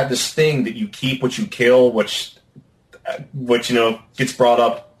necromongers have had this thing that you keep what you kill, which gets brought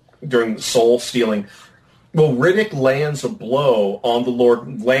up during soul stealing. Well, Riddick lands the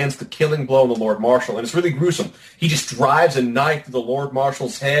killing blow on the Lord Marshal, and it's really gruesome. He just drives a knife to the Lord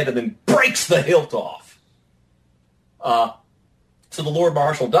Marshal's head and then breaks the hilt off. So the Lord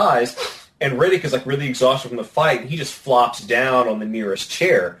Marshal dies, and Riddick is really exhausted from the fight, and he just flops down on the nearest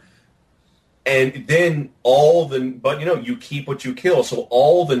chair. And then you keep what you kill. So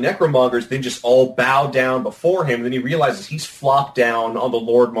all the necromongers then just all bow down before him. And then he realizes he's flopped down on the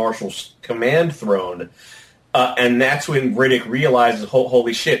Lord Marshal's command throne. And that's when Riddick realizes,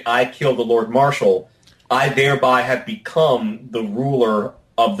 holy shit, I killed the Lord Marshal. I thereby have become the ruler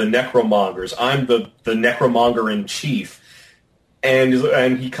of the necromongers. I'm the necromonger in chief. And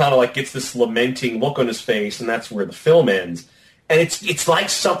he kind of gets this lamenting look on his face, and that's where the film ends. And it's like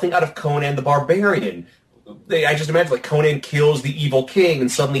something out of Conan the Barbarian. I just imagine Conan kills the evil king and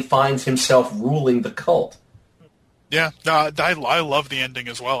suddenly finds himself ruling the cult. Yeah, I love the ending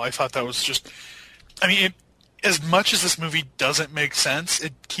as well. I thought that was just... I mean, as much as this movie doesn't make sense,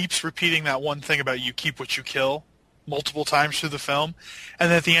 it keeps repeating that one thing about you keep what you kill multiple times through the film.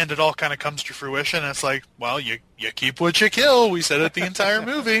 And then at the end, it all kind of comes to fruition. And it's you keep what you kill. We said it the entire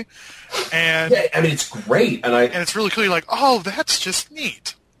movie. And yeah, I mean, it's great. And it's really clear, that's just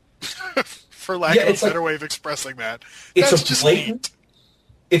neat. For lack of a better way of expressing that. That's just neat.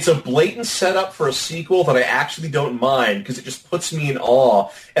 It's a blatant setup for a sequel that I actually don't mind because it just puts me in awe.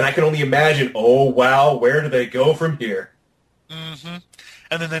 And I can only imagine, oh, wow, where do they go from here? Mm-hmm.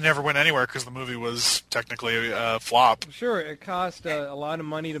 And then they never went anywhere because the movie was technically a flop. Sure, it cost a lot of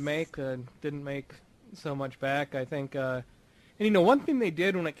money to make. Didn't make so much back, I think. And one thing they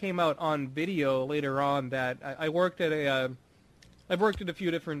did when it came out on video later on, that I've worked at a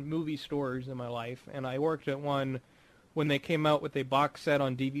few different movie stores in my life, and I worked at one when they came out with a box set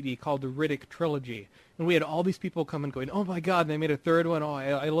on DVD called the Riddick Trilogy, and we had all these people come and going, "Oh my God, they made a third one! Oh,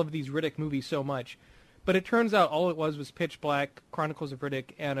 I love these Riddick movies so much." But it turns out all it was Pitch Black, Chronicles of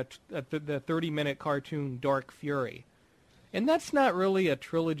Riddick, and the 30-minute cartoon Dark Fury. And that's not really a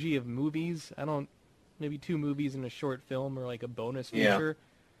trilogy of movies. Maybe 2 movies and a short film or a bonus feature.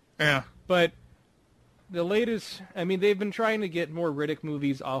 Yeah. But the latest, they've been trying to get more Riddick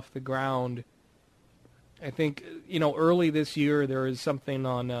movies off the ground. I think, early this year there was something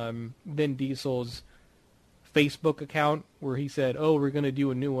on Vin Diesel's Facebook account where he said, "Oh, we're going to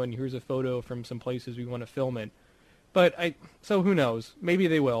do a new one. Here's a photo from some places we want to film it." But so who knows? Maybe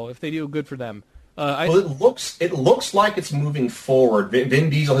they will. If they do, good for them. It looks like it's moving forward. Vin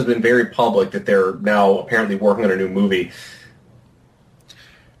Diesel has been very public that they're now apparently working on a new movie.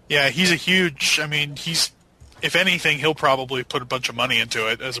 Yeah, he's a huge. He's if anything, he'll probably put a bunch of money into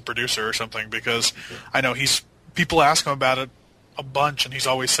it as a producer or something, because I know people ask him about it a bunch, and he's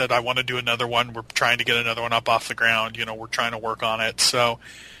always said, I want to do another one. We're trying to get another one up off the ground. We're trying to work on it. So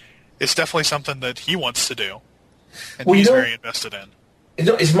it's definitely something that he wants to do, and he's very invested in.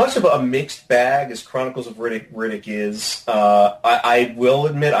 As much of a mixed bag as Chronicles of Riddick is, I will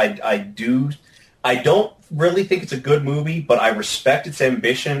admit I don't really think it's a good movie, but I respect its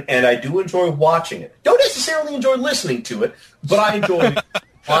ambition, and I do enjoy watching it. Don't necessarily enjoy listening to it, but I enjoy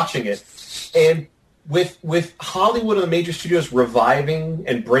watching it. And with Hollywood and the major studios reviving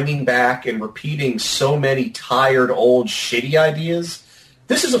and bringing back and repeating so many tired, old, shitty ideas,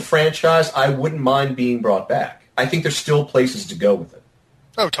 this is a franchise I wouldn't mind being brought back. I think there's still places to go with it.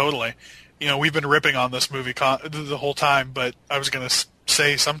 Oh, totally. We've been ripping on this movie the whole time, but I was going to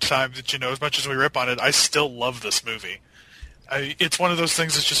say sometimes that, as much as we rip on it, I still love this movie. It's one of those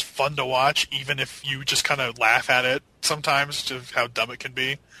things that's just fun to watch, even if you just kind of laugh at it sometimes, to how dumb it can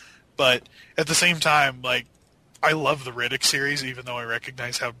be. But at the same time, I love the Riddick series, even though I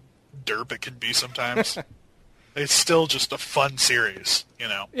recognize how derp it can be sometimes. It's still just a fun series,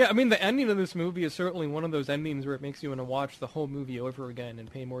 Yeah, I mean, the ending of this movie is certainly one of those endings where it makes you want to watch the whole movie over again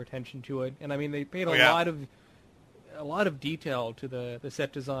and pay more attention to it. And I mean, they paid a lot of detail to the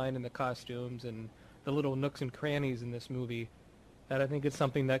set design and the costumes and the little nooks and crannies in this movie that I think it's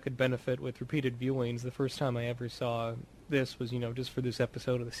something that could benefit with repeated viewings. The first time I ever saw this was, just for this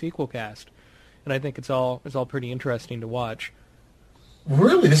episode of the sequel cast. And I think it's all pretty interesting to watch.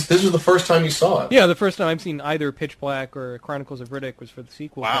 Really? This was the first time you saw it? Yeah, the first time I've seen either Pitch Black or Chronicles of Riddick was for the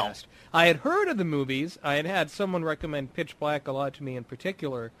sequel cast. I had heard of the movies. I had had someone recommend Pitch Black a lot to me in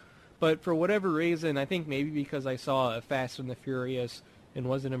particular. But for whatever reason, I think maybe because I saw Fast and the Furious and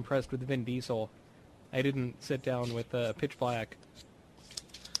wasn't impressed with Vin Diesel, I didn't sit down with Pitch Black.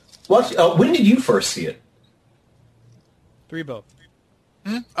 When did you first see it? Threebo.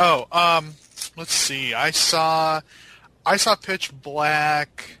 Let's see. I saw Pitch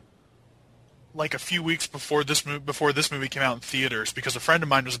Black a few weeks before this movie came out in theaters, because a friend of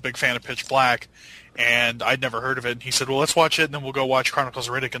mine was a big fan of Pitch Black, and I'd never heard of it. And he said, "Well, let's watch it, and then we'll go watch Chronicles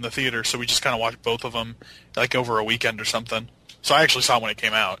of Riddick in the theater." So we just kind of watched both of them over a weekend or something. So I actually saw it when it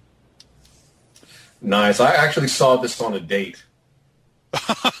came out. Nice. I actually saw this on a date.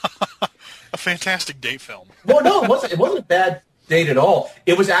 A fantastic date film. Well, no, it wasn't a bad date at all.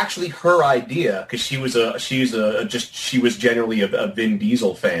 It was actually her idea, because she was generally a Vin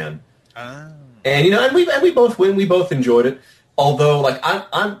Diesel fan. Oh. And and we both enjoyed it. Although,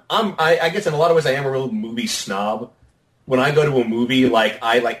 I guess in a lot of ways I am a real movie snob. When I go to a movie,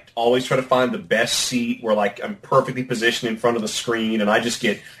 I always try to find the best seat where I'm perfectly positioned in front of the screen, and I just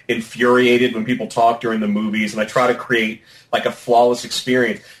get infuriated when people talk during the movies, and I try to create a flawless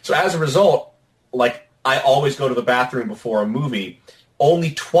experience. So as a result, I always go to the bathroom before a movie.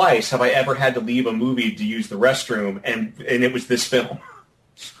 Only twice have I ever had to leave a movie to use the restroom, and it was this film.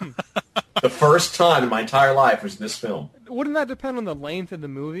 The first time in my entire life was this film. Wouldn't that depend on the length of the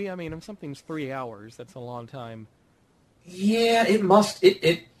movie? I mean, if something's 3 hours, that's a long time. Yeah, it must.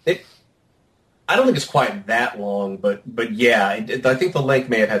 I don't think it's quite that long, but yeah, I think the length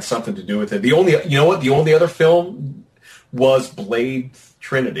may have had something to do with it. The only other film was Blade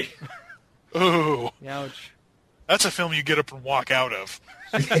Trinity. Ooh. Ouch. That's a film you get up and walk out of.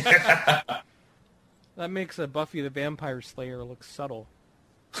 That makes a Buffy the Vampire Slayer look subtle.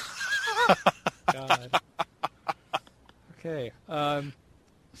 God. Okay.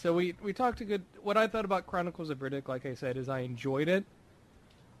 So we talked what I thought about Chronicles of Riddick, like I said, is I enjoyed it.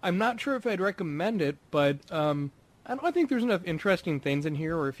 I'm not sure if I'd recommend it, but I think there's enough interesting things in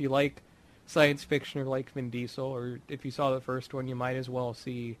here, or if you like science fiction or like Vin Diesel, or if you saw the first one, you might as well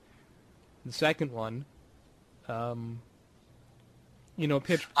see the second one.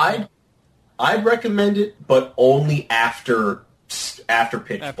 Pitch. I'd recommend it, but only after Pitch Black. After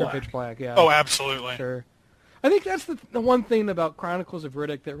Pitch Black, yeah. Oh, absolutely. Sure. I think that's the one thing about Chronicles of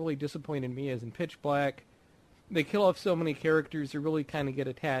Riddick that really disappointed me is in Pitch Black, they kill off so many characters who really kind of get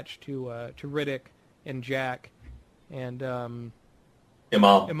attached to Riddick and Jack and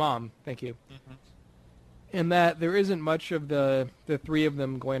Imam. Thank you. Mm-hmm. And that there isn't much of the three of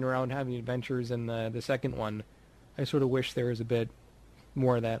them going around having adventures in the second one. I sort of wish there was a bit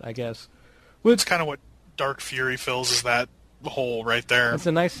more of that, I guess. It's kind of what Dark Fury fills, is that hole right there. That's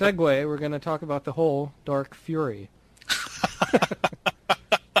a nice segue. We're going to talk about the whole Dark Fury.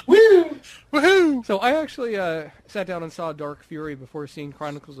 Woo! Woohoo! So I actually sat down and saw Dark Fury before seeing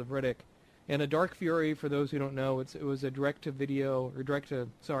Chronicles of Riddick. And a Dark Fury, for those who don't know, it was a direct-to-video, or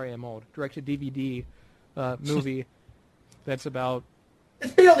direct-to-DVD movie that's about...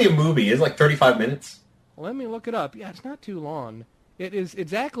 It's barely a movie. It's 35 minutes. Let me look it up. Yeah, it's not too long. It is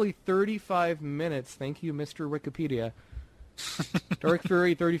exactly 35 minutes. Thank you, Mr. Wikipedia. Dark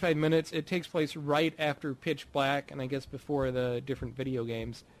Fury, 35 minutes. It takes place right after Pitch Black, and I guess before the different video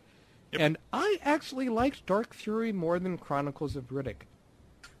games. Yep. And I actually liked Dark Fury more than Chronicles of Riddick.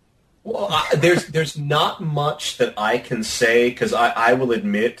 Well, there's not much that I can say, because I will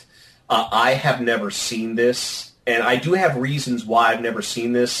admit I have never seen this, and I do have reasons why I've never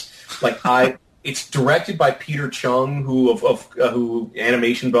seen this. It's directed by Peter Chung, who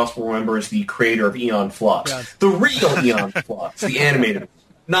animation buffs will remember is the creator of Aeon Flux. Yeah. The real Aeon Flux, the animated,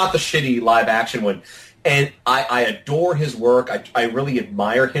 not the shitty live-action one. And I adore his work. I really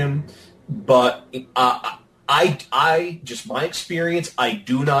admire him. But I just my experience, I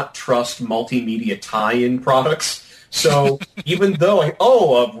do not trust multimedia tie-in products. So even though a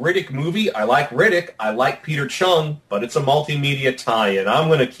Riddick movie, I like Riddick, I like Peter Chung, but it's a multimedia tie-in. I'm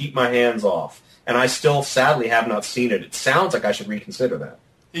going to keep my hands off. And I still, sadly, have not seen it. It sounds like I should reconsider that.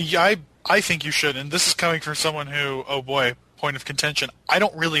 Yeah, I think you should. And this is coming from someone who, oh boy, point of contention, I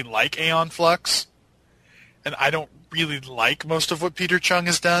don't really like Aeon Flux. And I don't really like most of what Peter Chung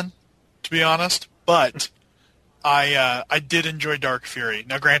has done, to be honest. But I did enjoy Dark Fury.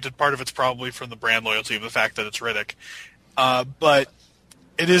 Now, granted, part of it's probably from the brand loyalty of the fact that it's Riddick. But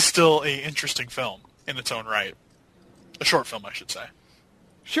it is still an interesting film in its own right. A short film, I should say.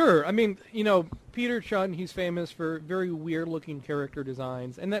 Sure. I mean, Peter Chung, he's famous for very weird-looking character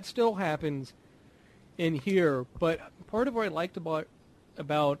designs, and that still happens in here. But part of what I liked about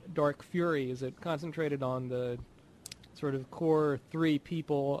Dark Fury is it concentrated on the sort of core three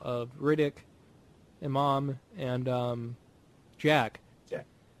people of Riddick, Imam, and Jack. Yeah.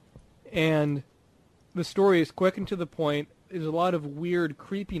 And the story is quick and to the point. There's a lot of weird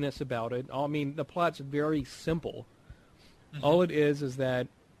creepiness about it. I mean, the plot's very simple. Mm-hmm. All it is that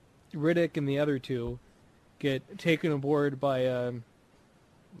Riddick and the other two get taken aboard by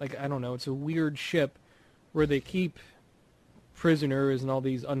I don't know, it's a weird ship where they keep prisoners and all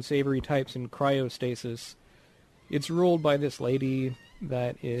these unsavory types in cryostasis. It's ruled by this lady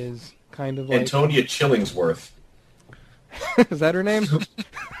that is kind of like... Antonia Chillingsworth. Is that her name?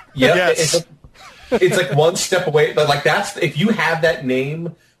 Yeah. Yes. It's like one step away. But that's if you have that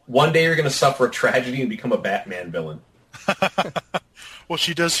name, one day you're going to suffer a tragedy and become a Batman villain. Well,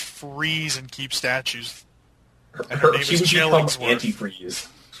 she does freeze and keep statues. She would become antifreeze.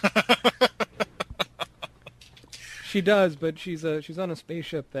 She does, but she's on a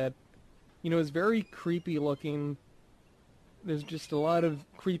spaceship that, is very creepy looking. There's just a lot of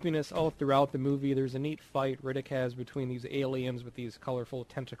creepiness all throughout the movie. There's a neat fight Riddick has between these aliens with these colorful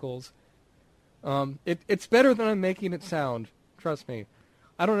tentacles. It's better than I'm making it sound. Trust me.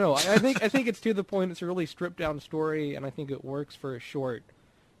 I don't know. I think it's to the point. It's a really stripped down story, and I think it works for a short.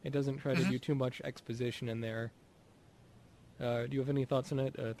 It doesn't try to do too much exposition in there. Do you have any thoughts on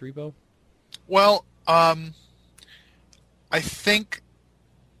it, Threebo? Well, I think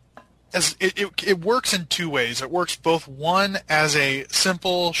as it works in two ways. It works both, one, as a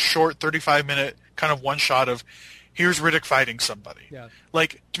simple, short, 35-minute kind of one-shot of, here's Riddick fighting somebody. Yeah.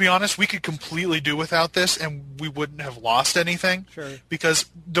 Like, to be honest, we could completely do without this, and we wouldn't have lost anything. Sure. Because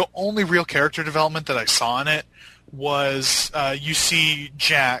the only real character development that I saw in it was you see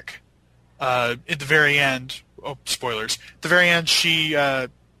Jack at the very end. Oh, spoilers! At the very end, she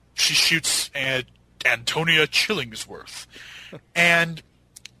shoots at Antonia Chillingsworth, and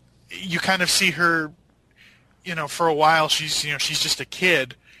you kind of see her. For a while, she's just a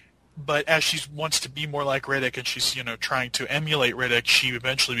kid. But as she wants to be more like Riddick and she's, trying to emulate Riddick, she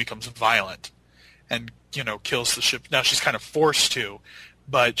eventually becomes violent and, kills the ship. Now, she's kind of forced to,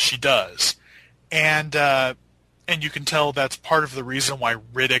 but she does. And you can tell that's part of the reason why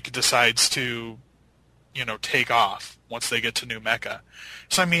Riddick decides to, take off once they get to New Mecca.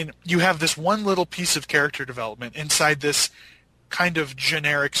 So, I mean, you have this one little piece of character development inside this kind of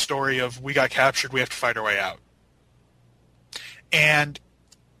generic story of we got captured, we have to fight our way out. And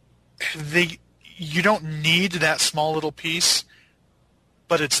you don't need that small little piece,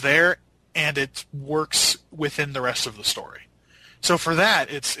 but it's there and it works within the rest of the story. So for that,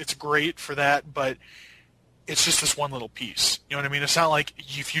 it's great for that, but it's just this one little piece. You know what I mean? It's not like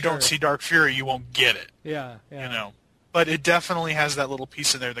if you don't see Dark Fury, you won't get it. Yeah. But it definitely has that little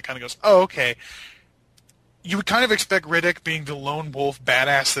piece in there that kind of goes, oh, okay. You would kind of expect Riddick, being the lone wolf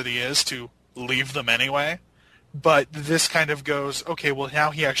badass that he is, to leave them anyway. But this kind of goes, okay, well,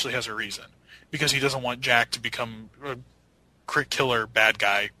 now he actually has a reason. Because he doesn't want Jack to become a killer bad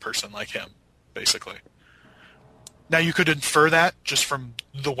guy person like him, basically. Now, you could infer that just from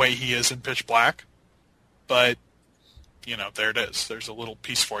the way he is in Pitch Black. But, there it is. There's a little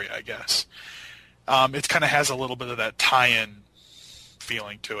piece for you, I guess. it kind of has a little bit of that tie-in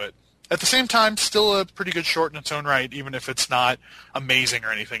feeling to it. At the same time, still a pretty good short in its own right, even if it's not amazing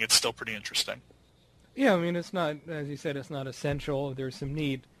or anything. It's still pretty interesting. Yeah, I mean, it's not, as you said, it's not essential. There's some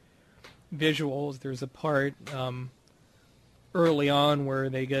neat visuals. There's a part early on where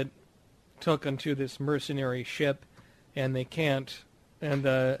they get took onto this mercenary ship, and they can't, and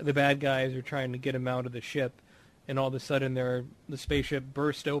the bad guys are trying to get him out of the ship, and all of a sudden the spaceship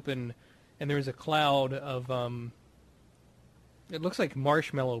burst open, and there's a cloud of it looks like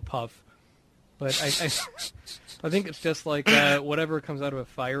marshmallow puff, but I think it's just like whatever comes out of a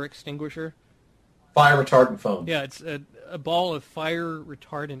fire extinguisher. Fire retardant foam. Yeah, it's a ball of fire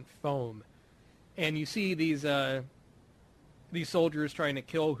retardant foam, and you see these soldiers trying to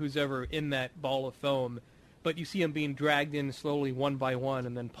kill who's ever in that ball of foam, but you see them being dragged in slowly one by one,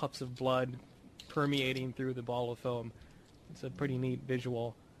 and then puffs of blood permeating through the ball of foam. It's a pretty neat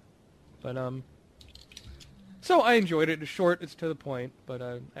visual, but so I enjoyed it. It's short, it's to the point, but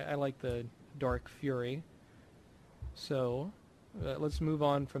I like the dark fury. So let's move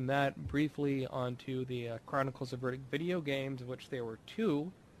on from that briefly onto the Chronicles of Riddick video games, of which there were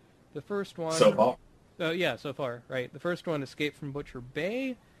two. The first one... So far. Yeah, so far, right. The first one, Escape from Butcher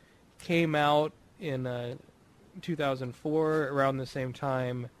Bay, came out in 2004, around the same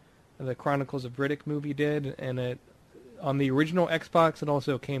time the Chronicles of Riddick movie did, and it on the original Xbox, it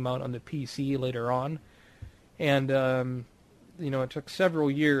also came out on the PC later on. And, it took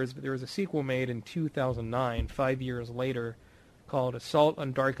several years, but there was a sequel made in 2009, 5 years later, called Assault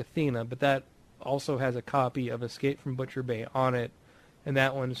on Dark Athena, but that also has a copy of Escape from Butcher Bay on it, and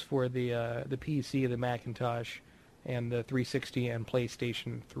that one's for the PC, the Macintosh, and the 360 and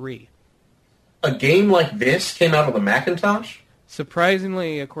PlayStation 3. A game like this came out on the Macintosh?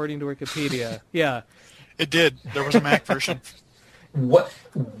 Surprisingly, according to Wikipedia, yeah. It did. There was a Mac version. What?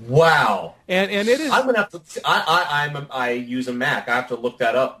 Wow! And it is. I'm gonna have to. I use a Mac. I have to look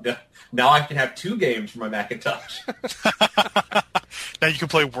that up. Now I can have two games for my Macintosh. Now you can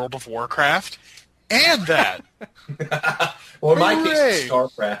play World of Warcraft and that. Well, in my case, it's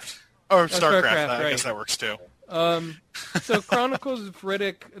StarCraft. Oh, StarCraft. Right. I guess that works too. So Chronicles of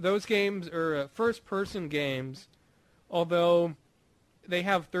Riddick, those games are first-person games, although they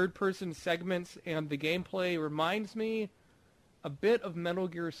have third-person segments, and the gameplay reminds me a bit of Metal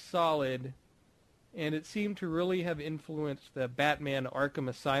Gear Solid, and it seemed to really have influenced the Batman Arkham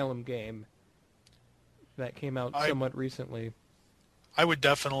Asylum game that came out somewhat recently. I would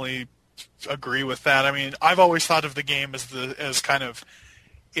definitely agree with that. I mean, I've always thought of the game as kind of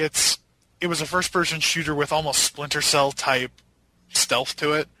it was a first-person shooter with almost Splinter Cell type stealth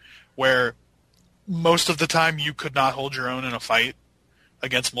to it, where most of the time you could not hold your own in a fight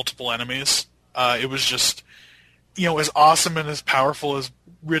against multiple enemies. It was just, as awesome and as powerful as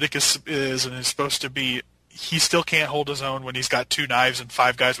Riddick is and is supposed to be, he still can't hold his own when he's got two knives and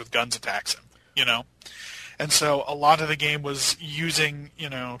five guys with guns attacks him, And so a lot of the game was using,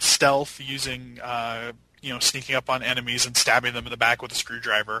 stealth, using, sneaking up on enemies and stabbing them in the back with a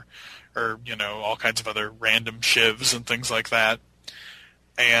screwdriver or, all kinds of other random shivs and things like that.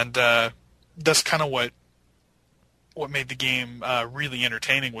 And that's kind of what made the game really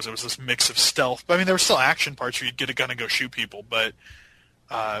entertaining was it was this mix of stealth. But, I mean, there were still action parts where you'd get a gun and go shoot people, but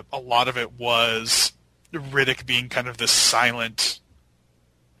a lot of it was Riddick being kind of this silent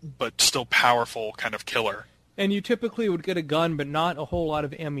but still powerful kind of killer. And you typically would get a gun, but not a whole lot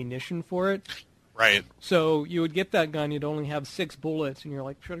of ammunition for it. Right. So you would get that gun, you'd only have 6 bullets, and you're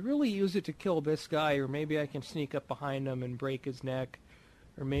like, should I really use it to kill this guy, or maybe I can sneak up behind him and break his neck,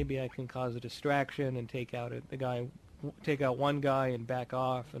 or maybe I can cause a distraction and take out one guy and back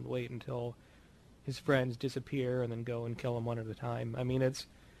off and wait until his friends disappear and then go and kill him one at a time. I mean, it's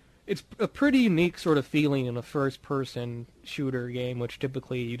a pretty unique sort of feeling in a first-person shooter game, which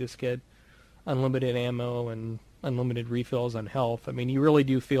typically you just get unlimited ammo and unlimited refills on health. I mean, you really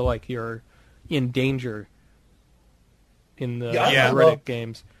do feel like you're in danger in the Riddick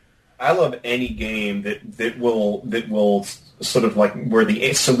games. I love any game that will sort of like where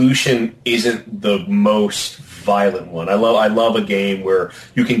the solution isn't the most violent one. I love a game where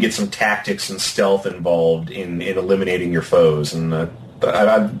you can get some tactics and stealth involved in eliminating your foes, and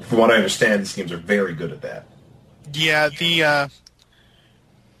from what I understand, these games are very good at that. Yeah,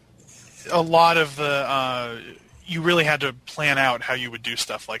 a lot of the you really had to plan out how you would do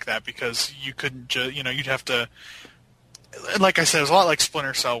stuff like that because you couldn't just you'd have to. Like I said, it was a lot like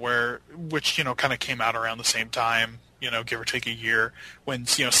Splinter Cell, which kind of came out around the same time, give or take a year, when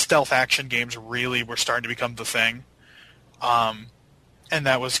stealth action games really were starting to become the thing. And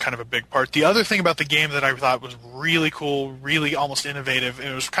that was kind of a big part. The other thing about the game that I thought was really cool, really almost innovative, and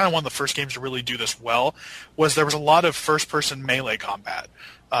it was kind of one of the first games to really do this well, was there was a lot of first-person melee combat.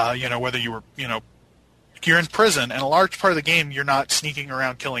 Whether you were, you're in prison, and a large part of the game you're not sneaking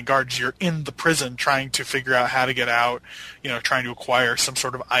around killing guards. You're in the prison trying to figure out how to get out, trying to acquire some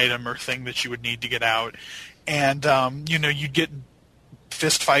sort of item or thing that you would need to get out. And, you'd get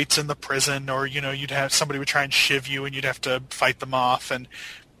fist fights in the prison, or you'd have somebody would try and shiv you and you'd have to fight them off. And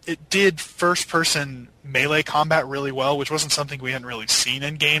it did first person melee combat really well, which wasn't something we hadn't really seen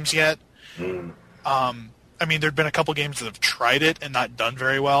in games yet. There'd been a couple games that have tried it and not done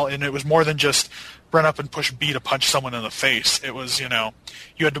very well, and it was more than just run up and push B to punch someone in the face. It was, you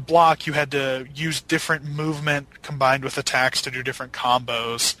had to block, you had to use different movement combined with attacks to do different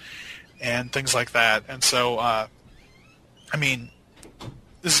combos and things like that. And so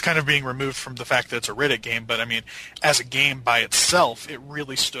this is kind of being removed from the fact that it's a Riddick game, but as a game by itself, it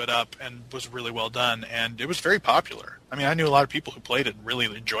really stood up and was really well done, and it was very popular. I knew a lot of people who played it and really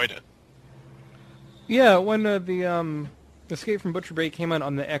enjoyed it. Yeah, when the Escape from Butcher Bay came out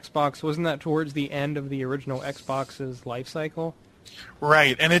on the Xbox, wasn't that towards the end of the original Xbox's life cycle?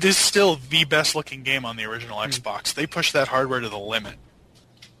 Right, and it is still the best-looking game on the original Xbox. They pushed that hardware to the limit.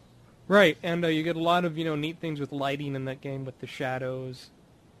 Right, and you get a lot of neat things with lighting in that game with the shadows.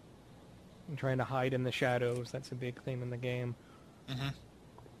 And trying to hide in the shadows, that's a big thing in the game.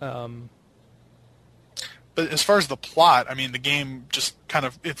 Mm-hmm. But as far as the plot, the game just kind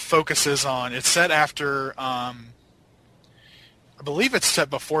of, it focuses on, it's set after, I believe it's set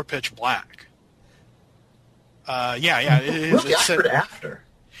before Pitch Black. It is. Really it's set after.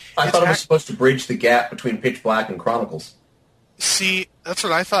 I thought it was supposed to bridge the gap between Pitch Black and Chronicles. See, that's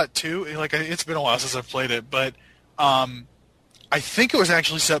what I thought too. It's been a while since I've played it, but I think it was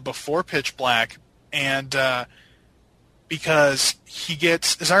actually set before Pitch Black, and because he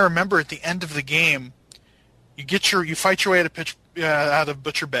gets, as I remember, at the end of the game, you fight your way out of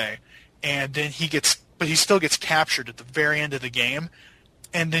Butcher Bay, and then he still gets captured at the very end of the game,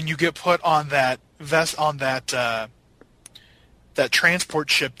 and then you get put on that that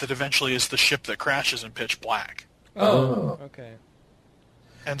transport ship that eventually is the ship that crashes in Pitch Black. Oh, okay.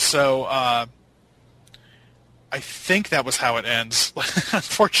 And so I think that was how it ends.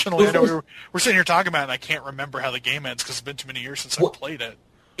 Unfortunately, I know we're sitting here talking about it, and I can't remember how the game ends because it's been too many years since I've played it.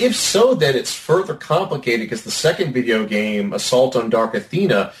 If so, then it's further complicated because the second video game, Assault on Dark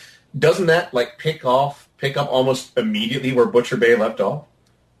Athena, doesn't that pick up almost immediately where Butcher Bay left off?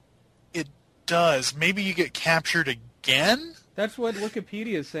 It does. Maybe you get captured again? That's what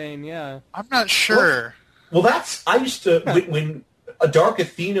Wikipedia is saying, yeah. I'm not sure. Well, I used to, when A Dark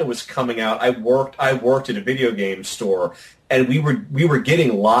Athena was coming out, I worked at a video game store, and we were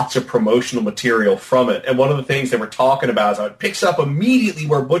getting lots of promotional material from it. And one of the things they were talking about is how it picks up immediately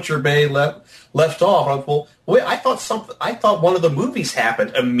where Butcher Bay left off. And I thought, wait, I thought one of the movies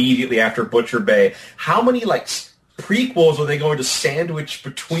happened immediately after Butcher Bay. How many prequels are they going to sandwich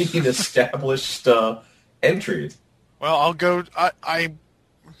between established entries? Well, I'll go. I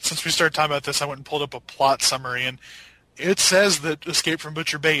since we started talking about this, I went and pulled up a plot summary, and it says that Escape from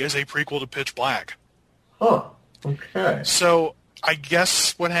Butcher Bay is a prequel to Pitch Black. Huh. Okay. So I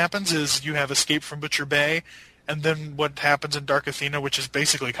guess what happens is you have Escape from Butcher Bay, and then what happens in Dark Athena, which is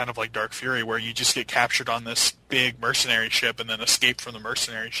basically kind of like Dark Fury, where you just get captured on this big mercenary ship and then escape from the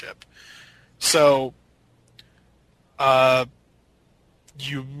mercenary ship. So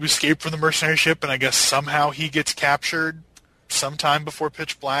you escape from the mercenary ship, and I guess somehow he gets captured sometime before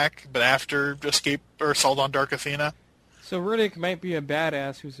Pitch Black, but after Escape or Assault on Dark Athena. So Riddick might be a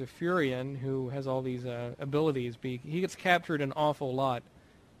badass who's a Furian who has all these abilities, but he gets captured an awful lot.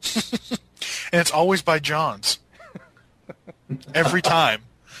 And it's always by Johns. Every time.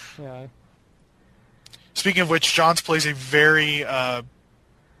 Yeah. Speaking of which, Johns plays a very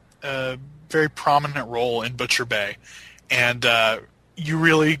prominent role in Butcher Bay. And you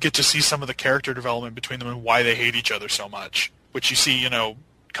really get to see some of the character development between them and why they hate each other so much, which you see,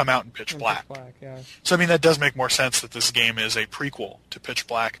 come out in Pitch Black. Yeah. So, that does make more sense that this game is a prequel to Pitch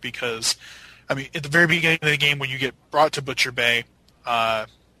Black because, at the very beginning of the game when you get brought to Butcher Bay,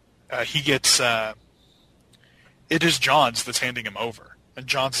 he gets, it is Johns that's handing him over, and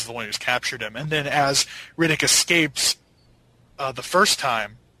Johns is the one who's captured him. And then as Riddick escapes the first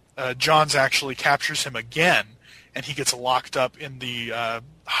time, Johns actually captures him again, and he gets locked up in the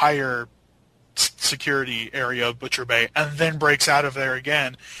higher security area of Butcher Bay, and then breaks out of there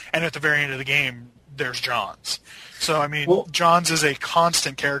again, and at the very end of the game, there's Johns. So, Johns is a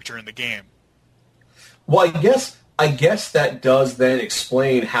constant character in the game. Well, I guess that does then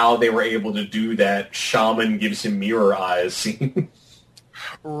explain how they were able to do that shaman gives him mirror eyes scene.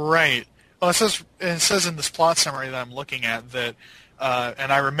 Right. Well, it says in this plot summary that I'm looking at that,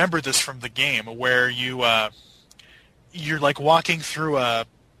 and I remember this from the game, where you're like walking through a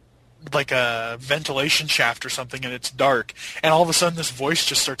ventilation shaft or something, and it's dark, and all of a sudden this voice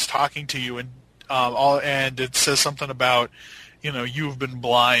just starts talking to you, and and it says something about, you've been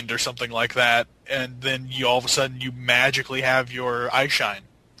blind or something like that, and then all of a sudden you magically have your eye shine.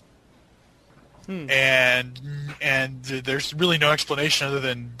 And there's really no explanation other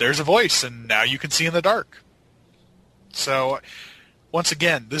than there's a voice, and now you can see in the dark. So, once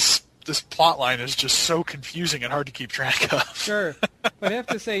again, this plot line is just so confusing and hard to keep track of. Sure, but I have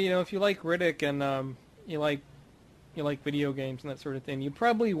to say, if you like Riddick and you like video games and that sort of thing, you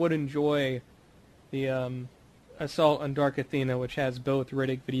probably would enjoy the Assault on Dark Athena, which has both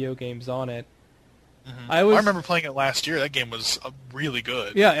Riddick video games on it. Mm-hmm. I remember playing it last year. That game was really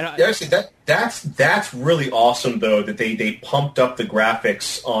good. Yeah, and actually, that's really awesome though that they pumped up the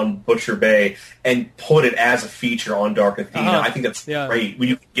graphics on Butcher Bay and put it as a feature on Dark Athena. I think that's great when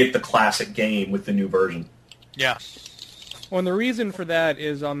you get the classic game with the new version. Yeah. Well, and the reason for that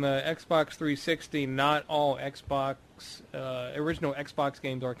is on the Xbox 360, not all original Xbox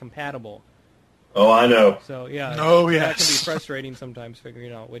games are compatible. Oh, I know. So, yeah. Oh, yes. That can be frustrating sometimes,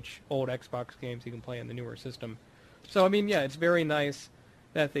 figuring out which old Xbox games you can play on the newer system. So, I mean, yeah, it's very nice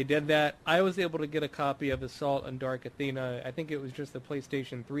that they did that. I was able to get a copy of Assault on Dark Athena. I think it was just the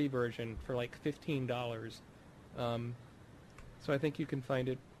PlayStation 3 version for like $15. So I think you can find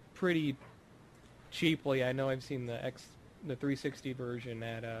it pretty cheaply. I know I've seen the 360 version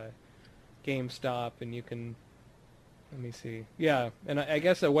at GameStop, and you can... Let me see. Yeah, and I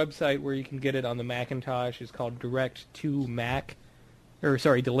guess a website where you can get it on the Macintosh is called Deliver to Mac.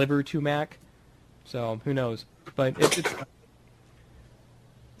 So, who knows? But it's...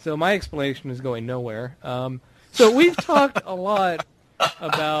 So my explanation is going nowhere. So we've talked a lot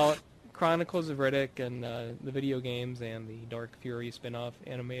about Chronicles of Riddick and the video games and the Dark Fury spin-off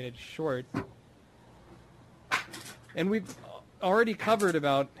animated short. And we've already covered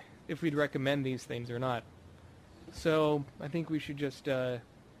about if we'd recommend these things or not. So I think we should just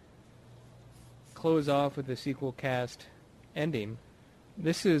close off with the sequel cast ending.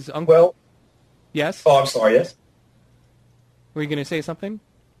 This is Uncle... Well... Yes? Oh, I'm sorry, yes? Were you going to say something?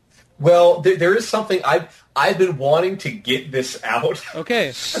 Well, there is something I've been wanting to get this out.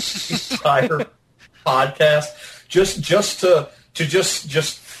 Okay. The entire podcast, just to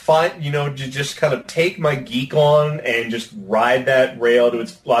find, to just kind of take my geek on and just ride that rail to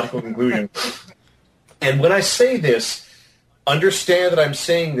its logical conclusion. And when I say this, understand that I'm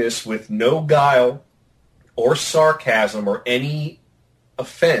saying this with no guile or sarcasm or any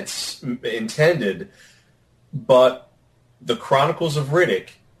offense intended, but The Chronicles of Riddick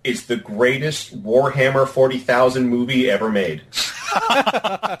is the greatest Warhammer 40,000 movie ever made.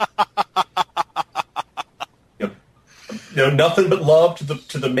 Nothing but love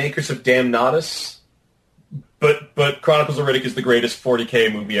to the makers of Damnatus, but Chronicles of Riddick is the greatest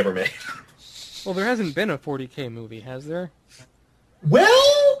 40K movie ever made. Well, there hasn't been a 40K movie, has there?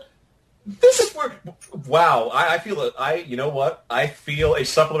 Well, this is where... Wow, I feel... you know what? I feel a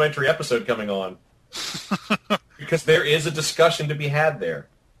supplementary episode coming on. Because there is a discussion to be had there.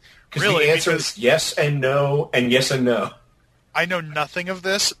 Really? The answer is yes and no, and yes and no. I know nothing of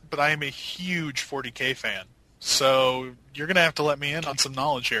this, but I am a huge 40K fan. So you're going to have to let me in on some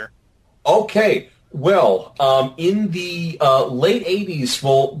knowledge here. Okay. Well, in the late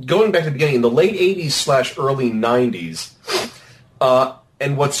 80s, going back to the beginning, in the late 80s / early 90s,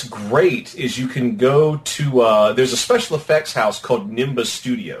 and what's great is you can go to, there's a special effects house called Nimbus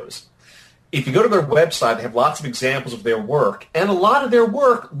Studios. If you go to their website, they have lots of examples of their work, and a lot of their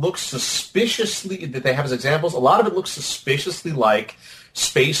work looks suspiciously, that they have as examples, a lot of it looks suspiciously like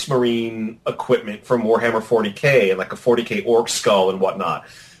Space Marine equipment from Warhammer 40K, and like a 40K orc skull and whatnot.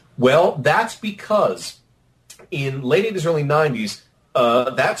 Well, that's because in late 80s, early 90s,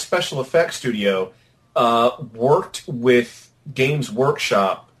 that special effects studio worked with Games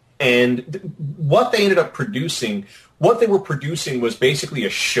Workshop, and what they ended up producing, what they were producing was basically a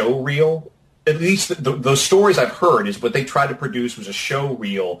show reel. At least those stories I've heard is what they tried to produce was a show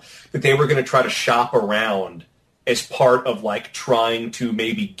reel that they were going to try to shop around as part of like trying to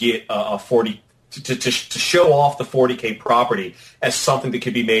maybe get a 40 to show off the 40K property as something that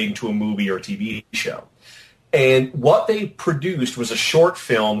could be made into a movie or a TV show. And what they produced was a short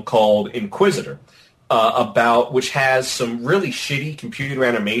film called Inquisitor, which has some really shitty computer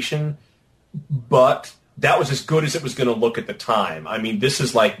animation, but that was as good as it was going to look at the time. I mean, this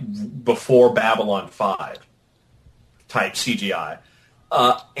is like before Babylon 5 type CGI.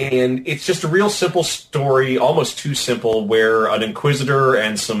 And it's just a real simple story, almost too simple, where an Inquisitor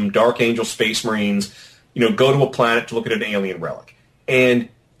and some Dark Angel Space Marines, go to a planet to look at an alien relic. And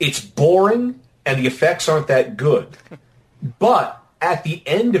it's boring, and the effects aren't that good. But at the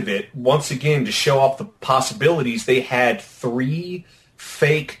end of it, once again, to show off the possibilities, they had 3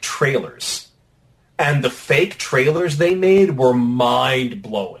 fake trailers. And the fake trailers they made were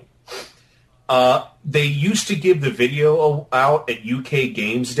mind-blowing. They used to give the video out at UK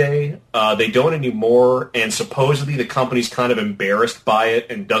Games Day. They don't anymore, and supposedly the company's kind of embarrassed by it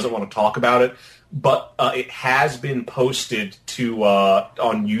and doesn't want to talk about it. But it has been posted to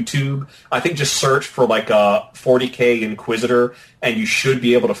on YouTube. I think just search for like a 40K Inquisitor, and you should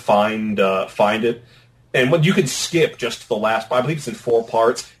be able to find it. And when you can skip just to the last, I believe it's in 4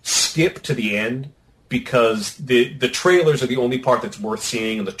 parts. Skip to the end, because the trailers are the only part that's worth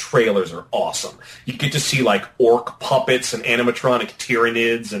seeing, and the trailers are awesome. You get to see like orc puppets and animatronic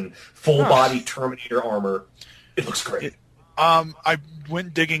Tyranids and full-body Terminator armor. It looks great. I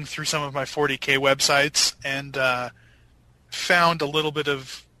went digging through some of my 40K websites and found a little bit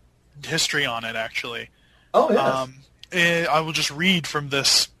of history on it, actually. Oh, yeah. I will just read from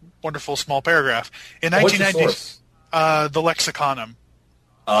this wonderful small paragraph. In 1990, the Lexiconum.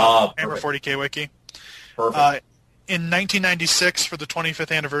 Hammer 40K Wiki. Perfect. In 1996, for the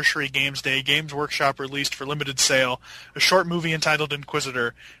 25th anniversary Games Day, Games Workshop released for limited sale a short movie entitled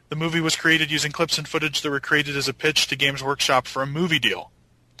Inquisitor. The movie was created using clips and footage that were created as a pitch to Games Workshop for a movie deal.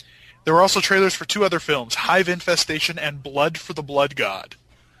 There were also trailers for 2 other films, Hive Infestation and Blood for the Blood God.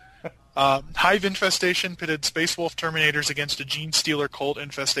 Hive Infestation pitted Space Wolf Terminators against a Gene Stealer cult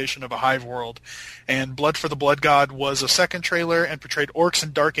infestation of a hive world, and Blood for the Blood God was a second trailer and portrayed orcs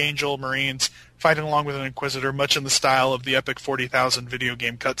and Dark Angel Marines fighting along with an Inquisitor, much in the style of the epic 40,000 video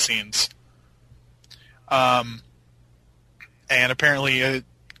game cutscenes. And apparently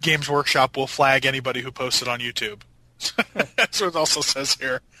Games Workshop will flag anybody who posts it on YouTube. That's what it also says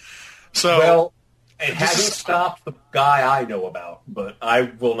here. So, well, it hasn't stopped the guy I know about, but I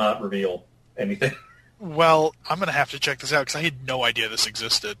will not reveal anything. Well, I'm going to have to check this out because I had no idea this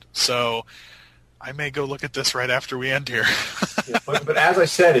existed. So I may go look at this right after we end here. Yeah, but as I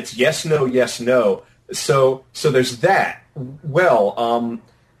said, it's yes, no, yes, no. So there's that. Well,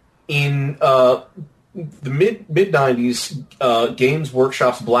 in the mid-90s, Games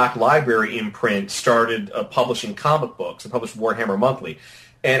Workshop's Black Library imprint started publishing comic books. It published Warhammer Monthly.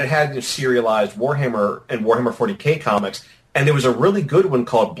 And it had serialized Warhammer and Warhammer 40K comics. And there was a really good one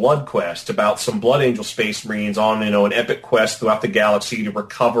called Blood Quest about some Blood Angel Space Marines on, an epic quest throughout the galaxy to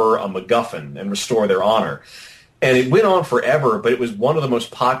recover a MacGuffin and restore their honor. And it went on forever, but it was one of the most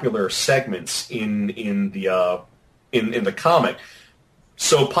popular segments in the comic.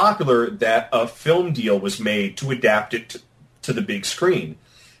 So popular that a film deal was made to adapt it to the big screen.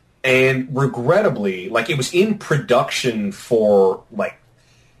 And regrettably, it was in production for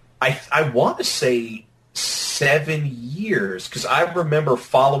I want to say 7 years, because I remember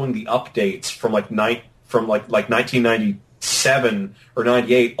following the updates from 1997 or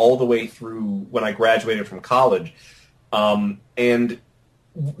 98 all the way through when I graduated from college. And it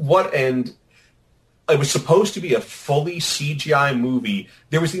was supposed to be a fully CGI movie.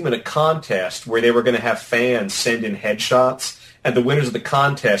 There was even a contest where they were going to have fans send in headshots, and the winners of the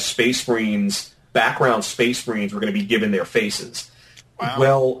contest, background Space Marines, were going to be given their faces. Wow.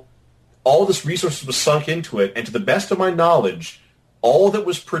 Well, all this resources was sunk into it, and to the best of my knowledge, all that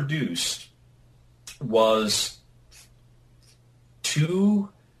was produced was 2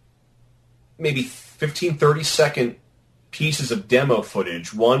 maybe 15, 30-second pieces of demo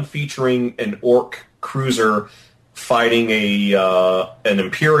footage, one featuring an orc cruiser fighting an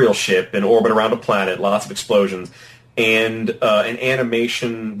Imperial ship in orbit around a planet, lots of explosions, and an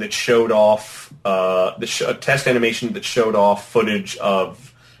animation that showed off, a test animation that showed off footage of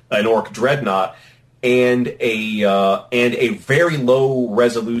an orc dreadnought, and a very low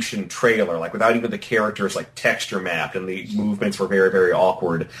resolution trailer, without even the characters texture mapped, and the movements were very, very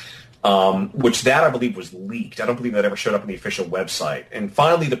awkward. Which I believe was leaked. I don't believe that ever showed up on the official website. And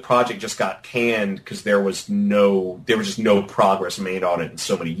finally, the project just got canned because there was just no progress made on it in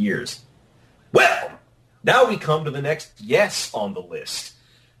so many years. Well, now we come to the next yes on the list.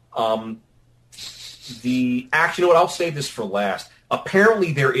 I'll save this for last.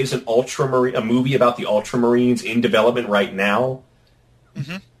 Apparently, there is a movie about the Ultramarines in development right now,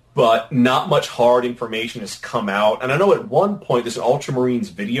 but not much hard information has come out. And I know at one point there's an Ultramarines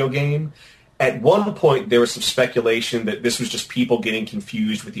video game. At one point, there was some speculation that this was just people getting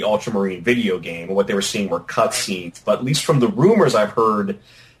confused with the Ultramarine video game, and what they were seeing were cutscenes. But at least from the rumors I've heard,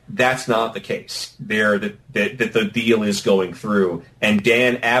 That's not the case. That the deal is going through. And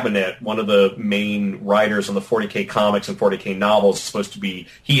Dan Abnett, one of the main writers on the 40K comics and 40K novels, is supposed to be,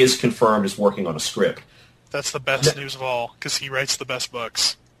 he is confirmed as working on a script. That's the best news of all, because he writes the best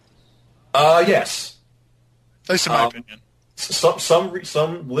books. Yes. At least in my opinion.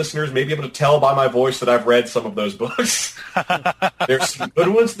 Some listeners may be able to tell by my voice that I've read some of those books. There's some good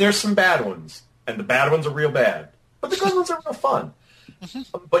ones, there's some bad ones. And the bad ones are real bad. But the good ones are real fun.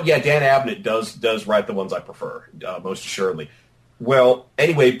 But yeah, Dan Abnett does write the ones I prefer, most assuredly. Well,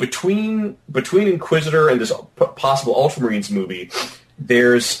 anyway, between Inquisitor and this possible Ultramarines movie,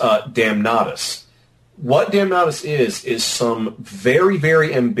 there's Damnatus. What Damnatus is some very,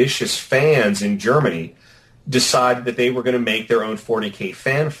 very ambitious fans in Germany decided that they were going to make their own 40K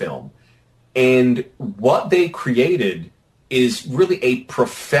fan film. And what they created is really a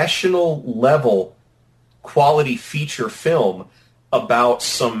professional level quality feature film about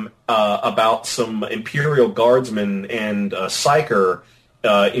some Imperial Guardsmen and Psyker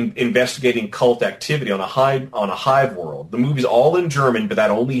investigating cult activity on a hive world. The movie's all in German, but that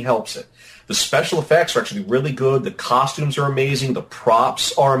only helps it. The special effects are actually really good. The costumes are amazing. The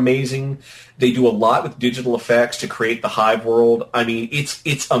props are amazing. They do a lot with digital effects to create the hive world. I mean,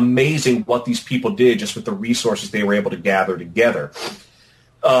 it's amazing what these people did just with the resources they were able to gather together.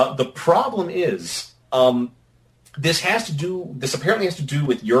 The problem is, this apparently has to do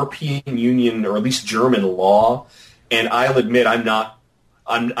with European Union, or at least German law, and I'll admit I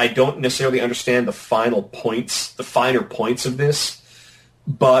don't necessarily understand the finer points of this.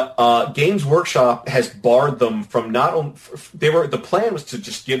 But Games Workshop has barred them from not only the plan was to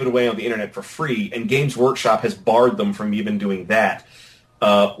just give it away on the internet for free, and Games Workshop has barred them from even doing that.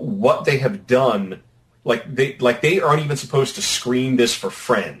 What they have done, they aren't even supposed to screen this for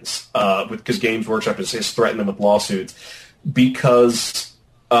friends, because Games Workshop has threatened them with lawsuits, because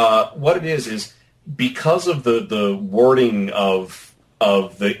what it is because of the wording of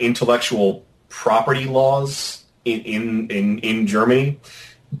the intellectual property laws in Germany,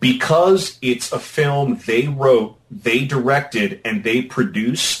 because it's a film they wrote, they directed, and they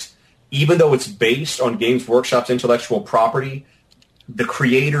produced, even though it's based on Games Workshop's intellectual property, the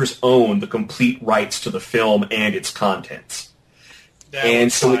creators own the complete rights to the film and its contents.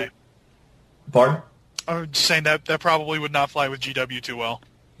 Pardon? I'm just saying that probably would not fly with GW too well.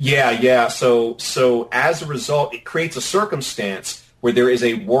 Yeah. So as a result, it creates a circumstance where there is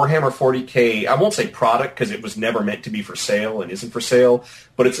a Warhammer 40K, I won't say product because it was never meant to be for sale and isn't for sale,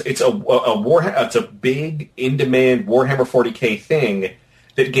 but it's a big in-demand Warhammer 40K thing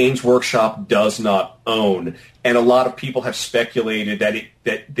that Games Workshop does not own, and a lot of people have speculated that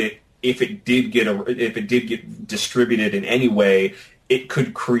if it did get distributed in any way, it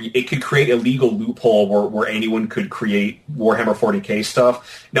could create a legal loophole where anyone could create Warhammer 40K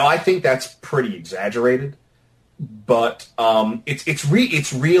stuff. Now, I think that's pretty exaggerated. But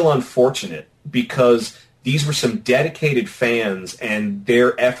it's real unfortunate, because these were some dedicated fans, and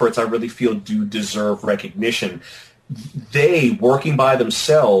their efforts, I really feel, do deserve recognition. They, working by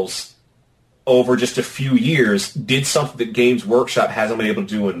themselves over just a few years, did something that Games Workshop hasn't been able to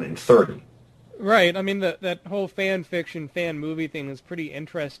do in 30. Right. I mean, that whole fan fiction, fan movie thing is pretty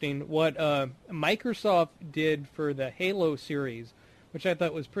interesting. What Microsoft did for the Halo series, which I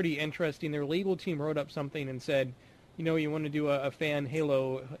thought was pretty interesting. Their legal team wrote up something and said, you want to do a fan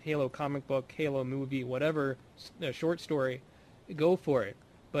Halo comic book, Halo movie, whatever, a short story, go for it.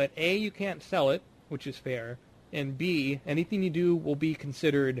 But A, you can't sell it, which is fair, and B, anything you do will be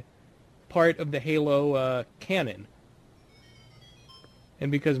considered part of the Halo canon.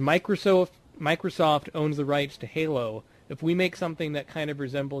 And because Microsoft owns the rights to Halo, if we make something that kind of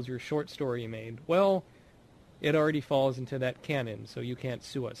resembles your short story you made, well, it already falls into that canon, so you can't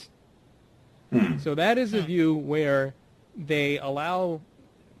sue us. So that is a view where they allow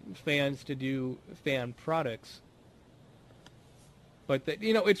fans to do fan products. But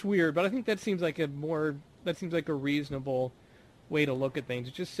it's weird. But I think that seems like a reasonable way to look at things.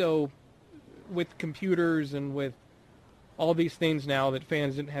 It's just so, with computers and with all these things now that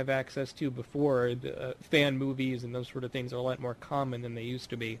fans didn't have access to before, fan movies and those sort of things are a lot more common than they used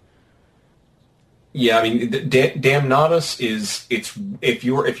to be. Yeah, I mean, Damnatus if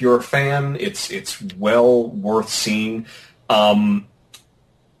you're a fan, it's well worth seeing. For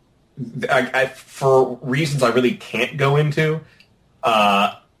reasons I really can't go into,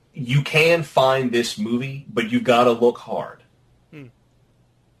 you can find this movie, but you've got to look hard.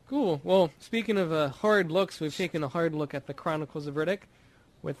 Cool. Well, speaking of hard looks, we've taken a hard look at the Chronicles of Riddick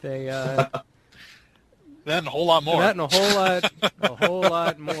with a then a whole lot more. That and a whole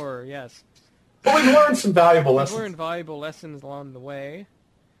lot more. Yes. But we've learned some valuable lessons. We've learned valuable lessons along the way.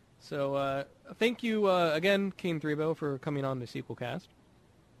 So thank you again, Kane Threebo, for coming on the Sequelcast.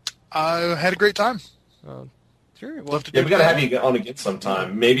 I had a great time. Sure. Well, we got to have you on again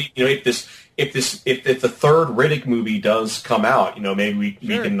sometime. Maybe if the third Riddick movie does come out, maybe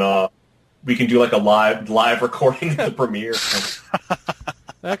we can do like a live recording at the premiere.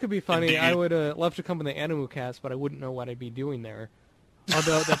 That could be funny. Indeed. I would love to come on the Animucast, but I wouldn't know what I'd be doing there.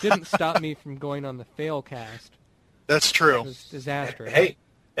 Although that didn't stop me from going on the Failcast. That's true. It was disastrous. Hey,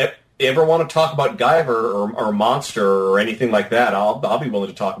 if you ever want to talk about Guyver or Monster or anything like that, I'll be willing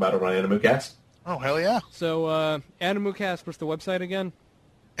to talk about it on Animucast. Oh, hell yeah. So Animucast, what's the website again?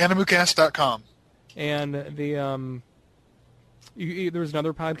 Animucast.com. And the there was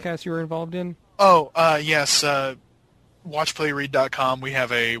another podcast you were involved in? Oh, yes. WatchPlayRead.com. We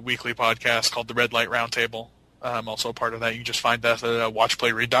have a weekly podcast called the Red Light Roundtable. I'm also a part of that. You can just find that at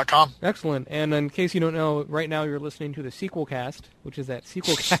WatchPlayRead.com. Excellent. And in case you don't know, right now you're listening to the Sequelcast, which is at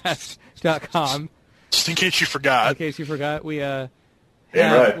sequelcast.com. Just in case you forgot. In case you forgot, we have a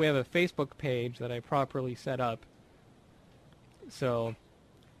Facebook page that I properly set up. So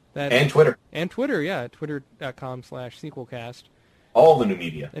that and Twitter. And Twitter, yeah, twitter.com/sequelcast. All the new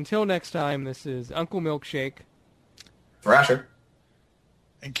media. Until next time, this is Uncle Milkshake. Thrasher.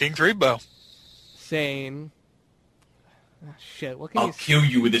 And King Threebo. Saying, shit, what can I'll kill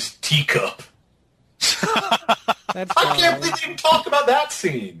you with this teacup. That's I can't believe you didn't talk about that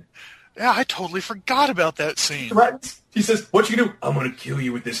scene. Yeah, I totally forgot about that scene. He says, what you do? I'm going to kill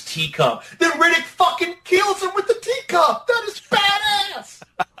you with this teacup. Then Riddick fucking kills him with the teacup. That is badass.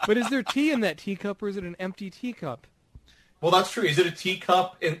 But is there tea in that teacup, or is it an empty teacup? Well, that's true. Is it a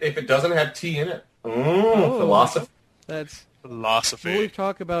teacup if it doesn't have tea in it? Philosophy. That's philosophy. When we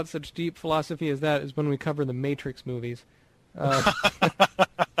talk about such deep philosophy as that is when we cover the Matrix movies.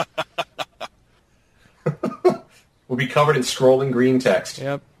 We'll be covered in scrolling green text.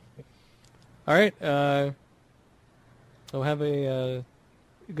 Yep. All right. So have a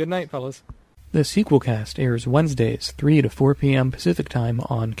good night, fellas. The Sequelcast airs Wednesdays, 3 to 4 p.m. Pacific Time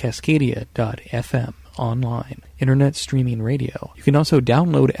on Cascadia.fm. Online, internet streaming radio. You can also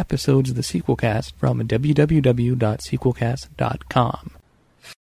download episodes of the Sequelcast from www.sequelcast.com.